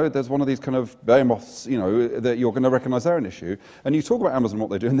last, you know, there's one of these kind of behemoths, you know, that you're going to recognize they're an issue. And you talk about Amazon,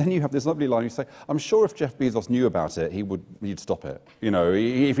 what they do, and then you have this lovely line, you say, I'm sure if Jeff Bezos knew about it, he'd stop it. You know,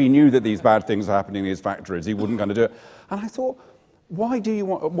 if he knew that these bad things are happening in his factories, he wouldn't going to do it. And I thought, why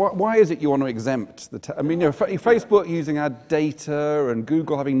is it you want to exempt I mean, you know, Facebook using our data and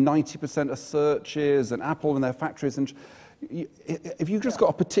Google having 90% of searches and Apple in their factories, and if you've just got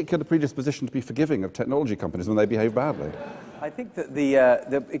a particular predisposition to be forgiving of technology companies when they behave badly. I think that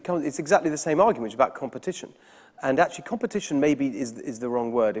it's exactly the same argument about competition. And actually, competition maybe is the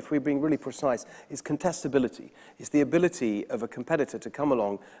wrong word. If we're being really precise, it's contestability. It's the ability of a competitor to come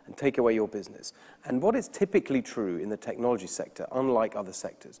along and take away your business. And what is typically true in the technology sector, unlike other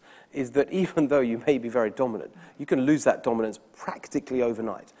sectors, is that even though you may be very dominant, you can lose that dominance practically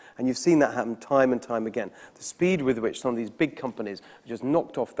overnight. And you've seen that happen time and time again. The speed with which some of these big companies are just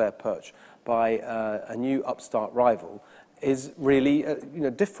knocked off their perch by a new upstart rival is really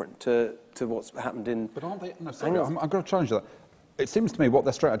different to what's happened in... But aren't they... No, sorry, I'm going to challenge that. It seems to me what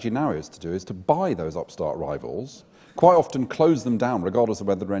their strategy now is to buy those upstart rivals, quite often close them down regardless of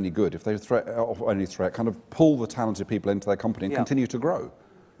whether they're any good. If they offer any threat, kind of pull the talented people into their company and continue to grow.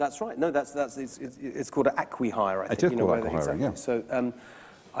 That's right. No, it's called an acqui-hire, I think. It is called acqui-hiring, yeah. So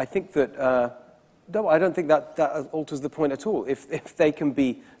I think that... no, I don't think that alters the point at all. If they can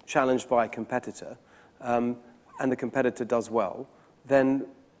be challenged by a competitor... and the competitor does well, then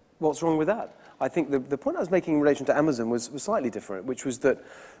what's wrong with that? I think the point I was making in relation to Amazon was slightly different, which was that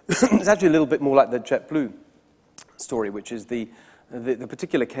it's actually a little bit more like the JetBlue story, which is the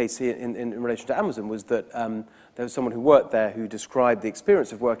particular case here in relation to Amazon was that there was someone who worked there who described the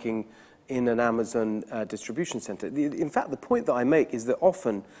experience of working in an Amazon distribution center. In fact, the point that I make is that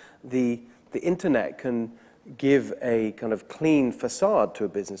often the internet can give a kind of clean facade to a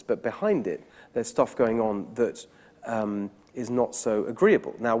business, but behind it, there's stuff going on that is not so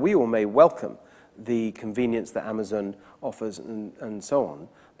agreeable. Now, we all may welcome the convenience that Amazon offers and so on,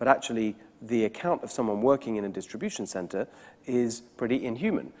 but actually the account of someone working in a distribution center is pretty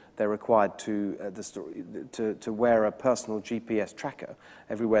inhuman. They're required to wear a personal GPS tracker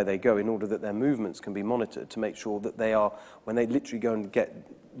everywhere they go in order that their movements can be monitored to make sure that they are, when they literally go and get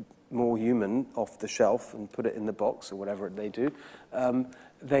more human off the shelf and put it in the box or whatever they do,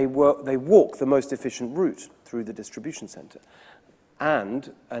 they walk the most efficient route through the distribution center.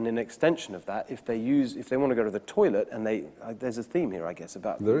 And an extension of that, if they want to go to the toilet, and there's a theme here, I guess,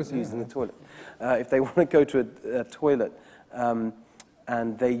 about using the toilet. If they want to go to a toilet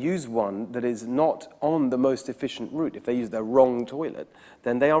and they use one that is not on the most efficient route, if they use the wrong toilet,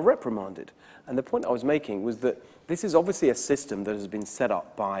 then they are reprimanded. And the point I was making was that this is obviously a system that has been set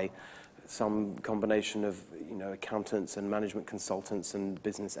up by some combination of accountants and management consultants and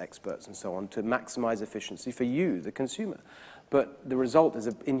business experts and so on to maximize efficiency for you, the consumer. But the result is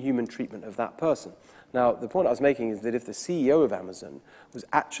an inhuman treatment of that person. Now, the point I was making is that if the CEO of Amazon was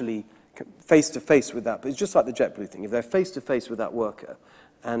actually face-to-face with that, but it's just like the JetBlue thing, if they're face-to-face with that worker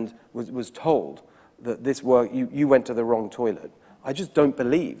and was told that this work, you went to the wrong toilet, I just don't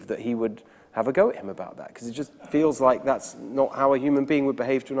believe that he would have a go at him about that, because it just feels like that's not how a human being would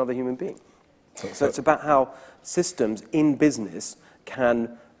behave to another human being. So it's about how systems in business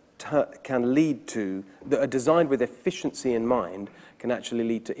can lead to, that are designed with efficiency in mind, can actually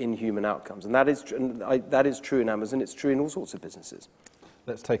lead to inhuman outcomes. And that is true in Amazon, it's true in all sorts of businesses.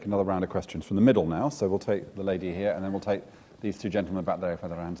 Let's take another round of questions from the middle now. So we'll take the lady here, and then we'll take these two gentlemen back there who've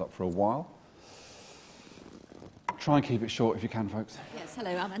had their hands up for a while. Try and keep it short if you can, folks. Yes,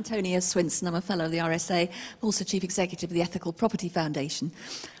 hello, I'm Antonia Swinson. I'm a fellow of the RSA. I'm also Chief Executive of the Ethical Property Foundation.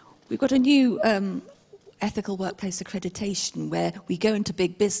 We've got a new ethical workplace accreditation where we go into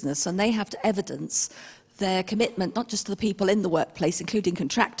big business and they have to evidence their commitment not just to the people in the workplace, including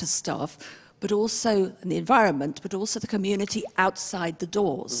contractor staff, but also in the environment, but also the community outside the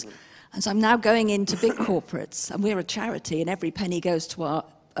doors. Mm-hmm. And so I'm now going into big corporates, and we're a charity, and every penny goes to our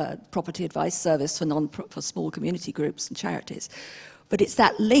property advice service for small community groups and charities. But it's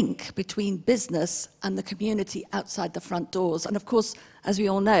that link between business and the community outside the front doors. And of course, as we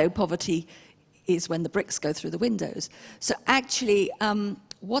all know, poverty is when the bricks go through the windows. So actually,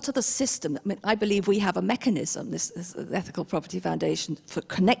 what are the systems? I mean, I believe we have a mechanism, this Ethical Property Foundation, for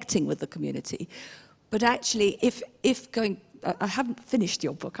connecting with the community. But actually, if going, I haven't finished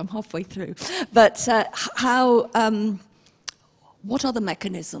your book, I'm halfway through, but what are the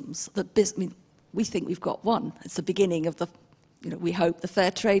mechanisms that we think we've got one. It's the beginning of the, we hope, the fair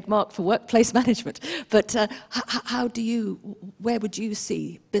trade mark for workplace management. But where would you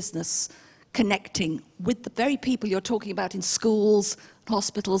see business connecting with the very people you're talking about in schools,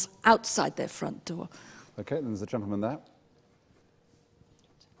 hospitals, outside their front door? Okay, then there's a gentleman there.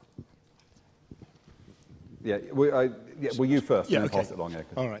 Yeah, well, you first, and then pass it along. Yeah,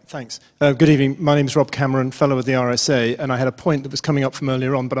 all right, thanks. Good evening. My name is Rob Cameron, fellow of the RSA, and I had a point that was coming up from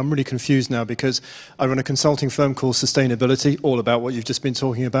earlier on, but I'm really confused now because I run a consulting firm called Sustainability, all about what you've just been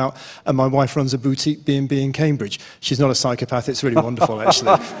talking about, and my wife runs a boutique B&B in Cambridge. She's not a psychopath. It's really wonderful,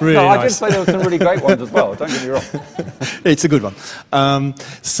 actually. Really no, nice. I did say there were some really great ones as well. Don't get me wrong. It's a good one.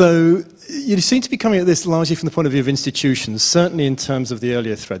 So you seem to be coming at this largely from the point of view of institutions, certainly in terms of the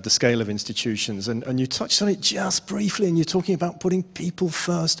earlier thread, the scale of institutions, and you touched on it just briefly, and you're talking about putting people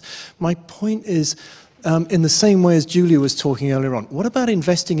first. My point is, in the same way as Julia was talking earlier on, what about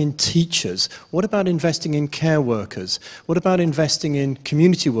investing in teachers? What about investing in care workers? What about investing in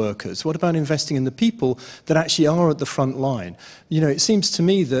community workers? What about investing in the people that actually are at the front line? It seems to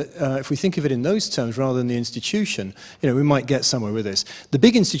me that if we think of it in those terms rather than the institution, we might get somewhere with this. The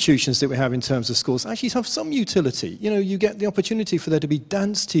big institutions that we have in terms of schools actually have some utility. You get the opportunity for there to be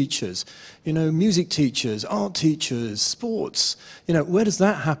dance teachers, music teachers, art teachers, sports. Where does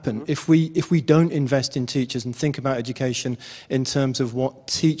that happen if we don't invest in teachers and think about education in terms of what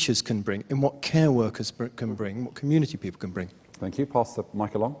teachers can bring and what care workers can bring, what community people can bring? Thank you. Pass the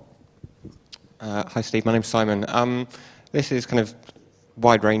mic along. Hi, Steve. My name's Simon. This is kind of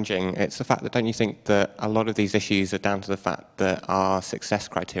wide-ranging. It's the fact that, don't you think that a lot of these issues are down to the fact that our success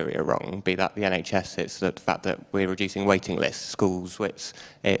criteria are wrong, be that the NHS, it's the fact that we're reducing waiting lists, schools,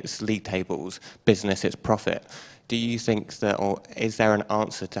 it's league tables, business, it's profit. Do you think that, or is there an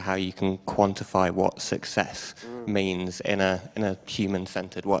answer to how you can quantify what success means in a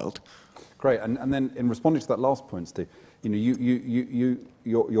human-centered world? Great, and then in responding to that last point, Steve, the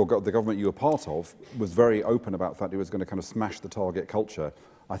government you were part of was very open about the fact it was going to kind of smash the target culture.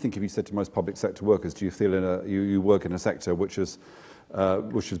 I think if you said to most public sector workers, do you feel you work in a sector which has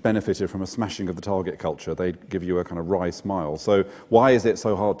benefited from a smashing of the target culture, they'd give you a kind of wry smile. So why is it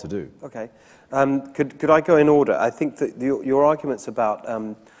so hard to do? Okay. Could I go in order? I think that your arguments about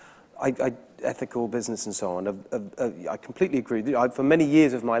ethical business and so on, I completely agree. For many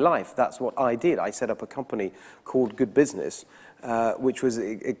years of my life, that's what I did. I set up a company called Good Business, which was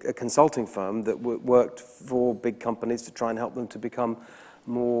a consulting firm that worked for big companies to try and help them to become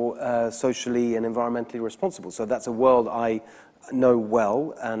more socially and environmentally responsible. So that's a world I know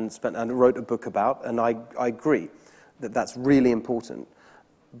well and wrote a book about, and I agree that that's really important.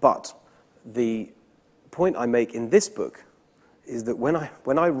 But the point I make in this book is that when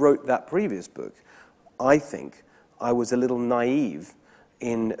I wrote that previous book, I think I was a little naive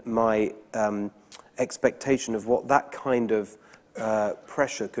in my expectation of what that kind of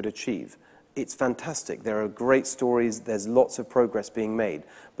pressure could achieve. it's fantastic. There are great stories. There's lots of progress being made.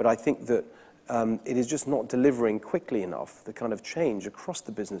 But I think that it is just not delivering quickly enough the kind of change across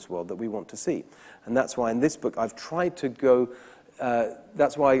the business world that we want to see. And that's why in this book I've tried to go,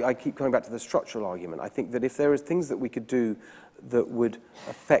 that's why I keep going back to the structural argument. I think that if there are things that we could do that would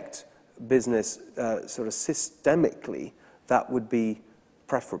affect business sort of systemically, that would be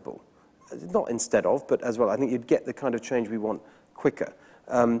preferable. Not instead of, but as well. I think you'd get the kind of change we want quicker.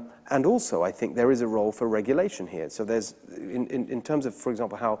 And also, I think there is a role for regulation here. So there's, in terms of, for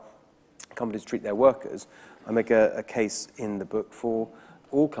example, how companies treat their workers, I make a case in the book for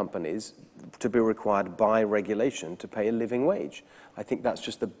all companies to be required by regulation to pay a living wage. I think that's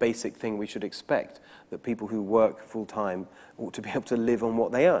just the basic thing we should expect, that people who work full-time ought to be able to live on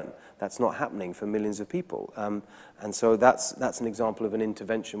what they earn. That's not happening for millions of people. And so that's an example of an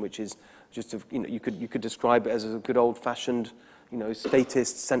intervention which is just, you could describe it as a good old-fashioned,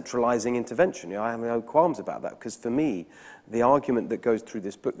 statist, centralizing intervention. I have no qualms about that, because for me, the argument that goes through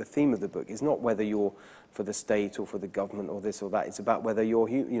this book, the theme of the book, is not whether you're for the state or for the government or this or that. It's about whether you're,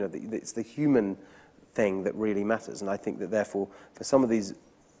 it's the human thing that really matters. And I think that, therefore, for some of these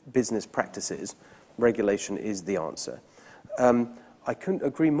business practices, regulation is the answer. I couldn't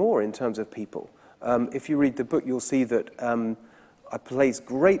agree more in terms of people. If you read the book, you'll see that I place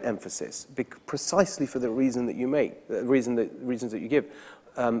great emphasis, precisely for the reason that you make, reasons that you give,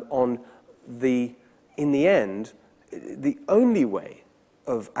 on in the end, the only way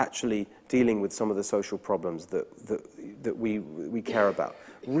of actually dealing with some of the social problems that we care about,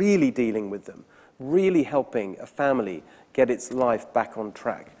 really dealing with them, really helping a family get its life back on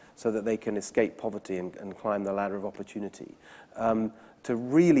track so that they can escape poverty and climb the ladder of opportunity, to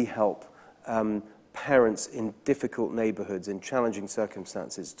really help parents in difficult neighborhoods, in challenging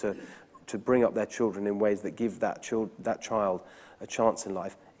circumstances, to bring up their children in ways that give that child a chance in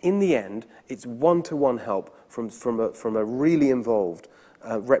life. In the end, it's one-to-one help from a really involved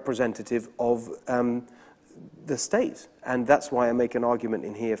representative of the state. And that's why I make an argument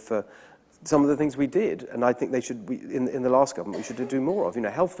in here for some of the things we did, and I think they should be, in the last government, we should do more of.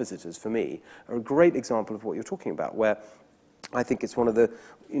 Health visitors, for me, are a great example of what you're talking about, where I think it's one of the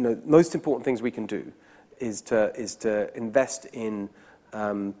most important things we can do is to invest in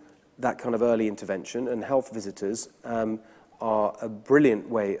that kind of early intervention, and health visitors are a brilliant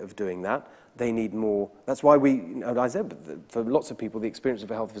way of doing that. They need more. That's why I said, for lots of people, the experience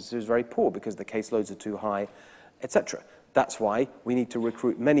of a health visitor is very poor because the caseloads are too high, etc. That's why we need to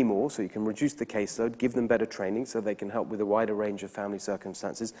recruit many more, so you can reduce the caseload, give them better training so they can help with a wider range of family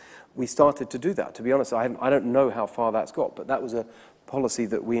circumstances. We started to do that. To be honest, I don't know how far that's got, but that was a policy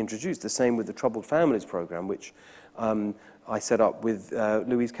that we introduced. The same with the Troubled Families Program, which I set up with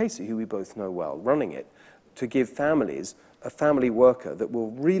Louise Casey, who we both know well, running it, to give families a family worker that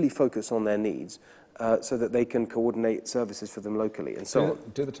will really focus on their needs, so that they can coordinate services for them locally, and so on.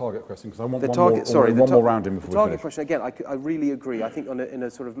 Do the target question, because I want one more round in before we finish. The target question, again, I really agree. I think in a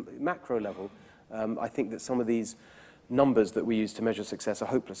sort of macro level, I think that some of these numbers that we use to measure success are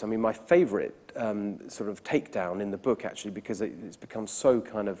hopeless. I mean, my favorite sort of takedown in the book, actually, because it's become so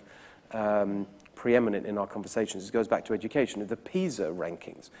kind of preeminent in our conversations, it goes back to education, the PISA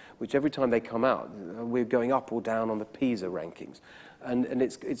rankings, which every time they come out, we're going up or down on the PISA rankings. And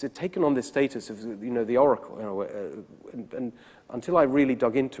it's taken on this status of the oracle, and until I really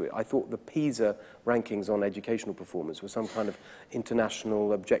dug into it, I thought the PISA rankings on educational performance were some kind of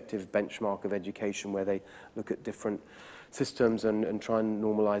international objective benchmark of education where they look at different systems and try and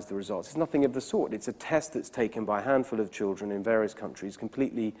normalize the results. It's nothing of the sort. It's a test that's taken by a handful of children in various countries,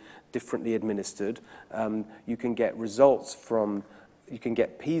 completely differently administered. You can get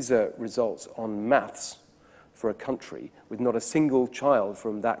PISA results on maths for a country with not a single child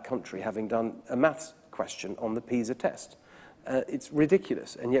from that country having done a maths question on the PISA test. It's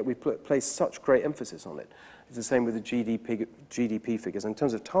ridiculous, and yet we place such great emphasis on it. It's the same with the GDP figures. In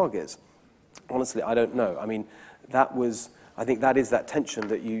terms of targets, honestly, I don't know. I mean, I think that is that tension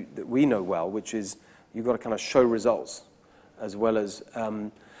that we know well, which is you've got to kind of show results as well as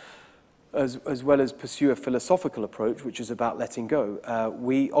pursue a philosophical approach, which is about letting go.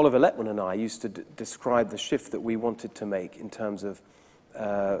 Oliver Letwin and I used to describe the shift that we wanted to make in terms of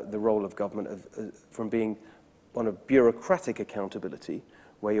the role of government from being one of bureaucratic accountability,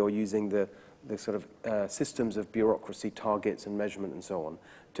 where you're using the sort of systems of bureaucracy, targets and measurement and so on,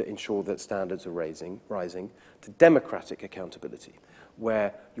 to ensure that standards are rising, to democratic accountability,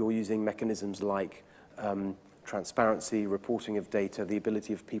 where you're using mechanisms like transparency, reporting of data, the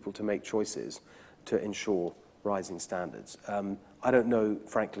ability of people to make choices to ensure rising standards. I don't know,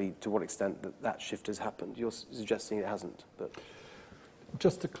 frankly, to what extent that shift has happened. You're suggesting it hasn't, but...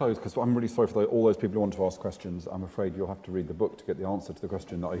 Just to close, because I'm really sorry for all those people who want to ask questions, I'm afraid you'll have to read the book to get the answer to the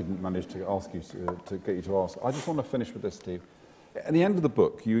question that I didn't manage to ask you to get you to ask. I just want to finish with this, Steve. At the end of the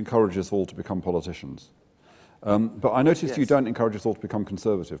book, you encourage us all to become politicians. But I noticed you don't encourage us all to become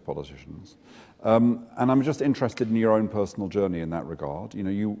conservative politicians. And I'm just interested in your own personal journey in that regard. You know,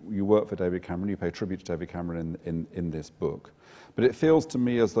 you work for David Cameron, you pay tribute to David Cameron in this book. But it feels to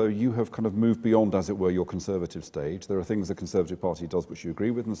me as though you have kind of moved beyond, as it were, your conservative stage. There are things the Conservative Party does which you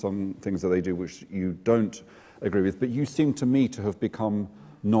agree with, and some things that they do which you don't agree with. But you seem to me to have become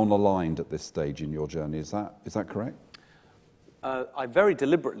non-aligned at this stage in your journey. Is that correct? I very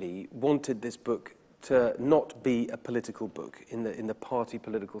deliberately wanted this book to not be a political book in the party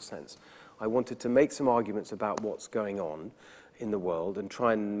political sense. I wanted to make some arguments about what's going on in the world and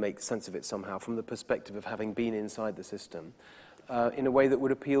try and make sense of it somehow from the perspective of having been inside the system in a way that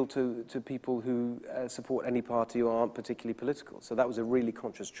would appeal to people who support any party or aren't particularly political. So that was a really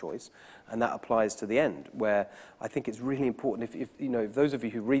conscious choice, and that applies to the end, where I think it's really important if those of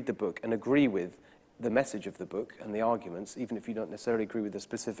you who read the book and agree with the message of the book and the arguments, even if you don't necessarily agree with the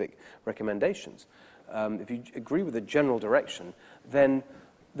specific recommendations. If you agree with the general direction, then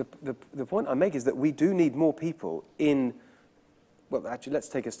the point I make is that we do need more people in, well, actually, let's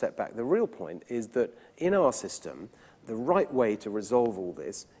take a step back. The real point is that in our system, the right way to resolve all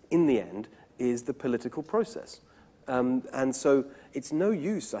this, in the end, is the political process. And so it's no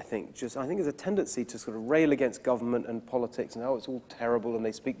use, I think there's a tendency to sort of rail against government and politics and, oh, it's all terrible and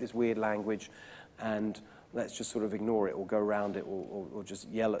they speak this weird language, and let's just sort of ignore it or go around it or just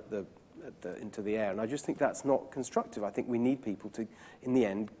yell into the air. And I just think that's not constructive. I think we need people to, in the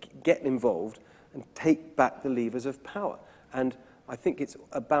end, get involved and take back the levers of power. And I think it's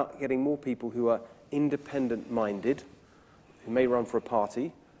about getting more people who are independent-minded, who may run for a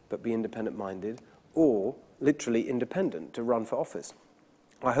party, but be independent-minded, or literally independent to run for office.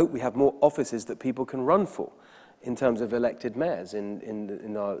 I hope we have more offices that people can run for in terms of elected mayors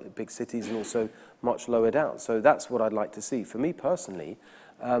in our big cities and also much lower down. So that's what I'd like to see. For me personally,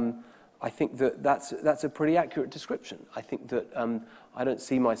 I think that's a pretty accurate description. I think that I don't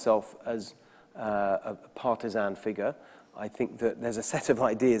see myself as a partisan figure. I think that there's a set of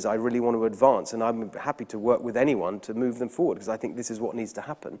ideas I really want to advance, and I'm happy to work with anyone to move them forward, because I think this is what needs to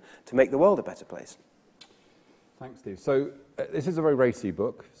happen to make the world a better place. Thanks, Steve. So this is a very racy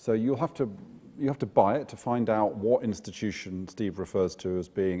book, so you have to buy it to find out what institution Steve refers to as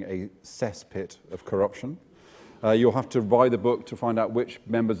being a cesspit of corruption. You'll have to buy the book to find out which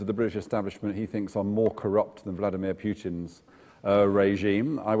members of the British establishment he thinks are more corrupt than Vladimir Putin's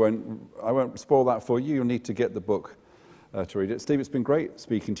regime. I won't spoil that for you. You'll need to get the book to read it. Steve, it's been great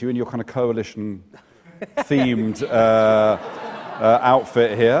speaking to you in your kind of coalition-themed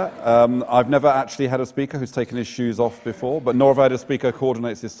outfit here. I've never actually had a speaker who's taken his shoes off before, but nor have I had a speaker who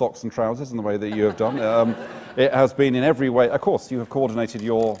coordinates his socks and trousers in the way that you have done. It has been in every way. Of course, you have coordinated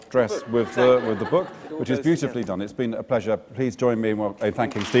your dress with the book, which is beautifully done. It's been a pleasure. Please join me in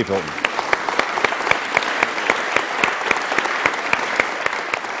thanking Steve Hilton.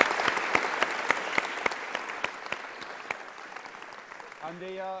 And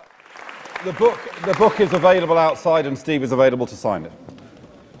the book is available outside, and Steve is available to sign it.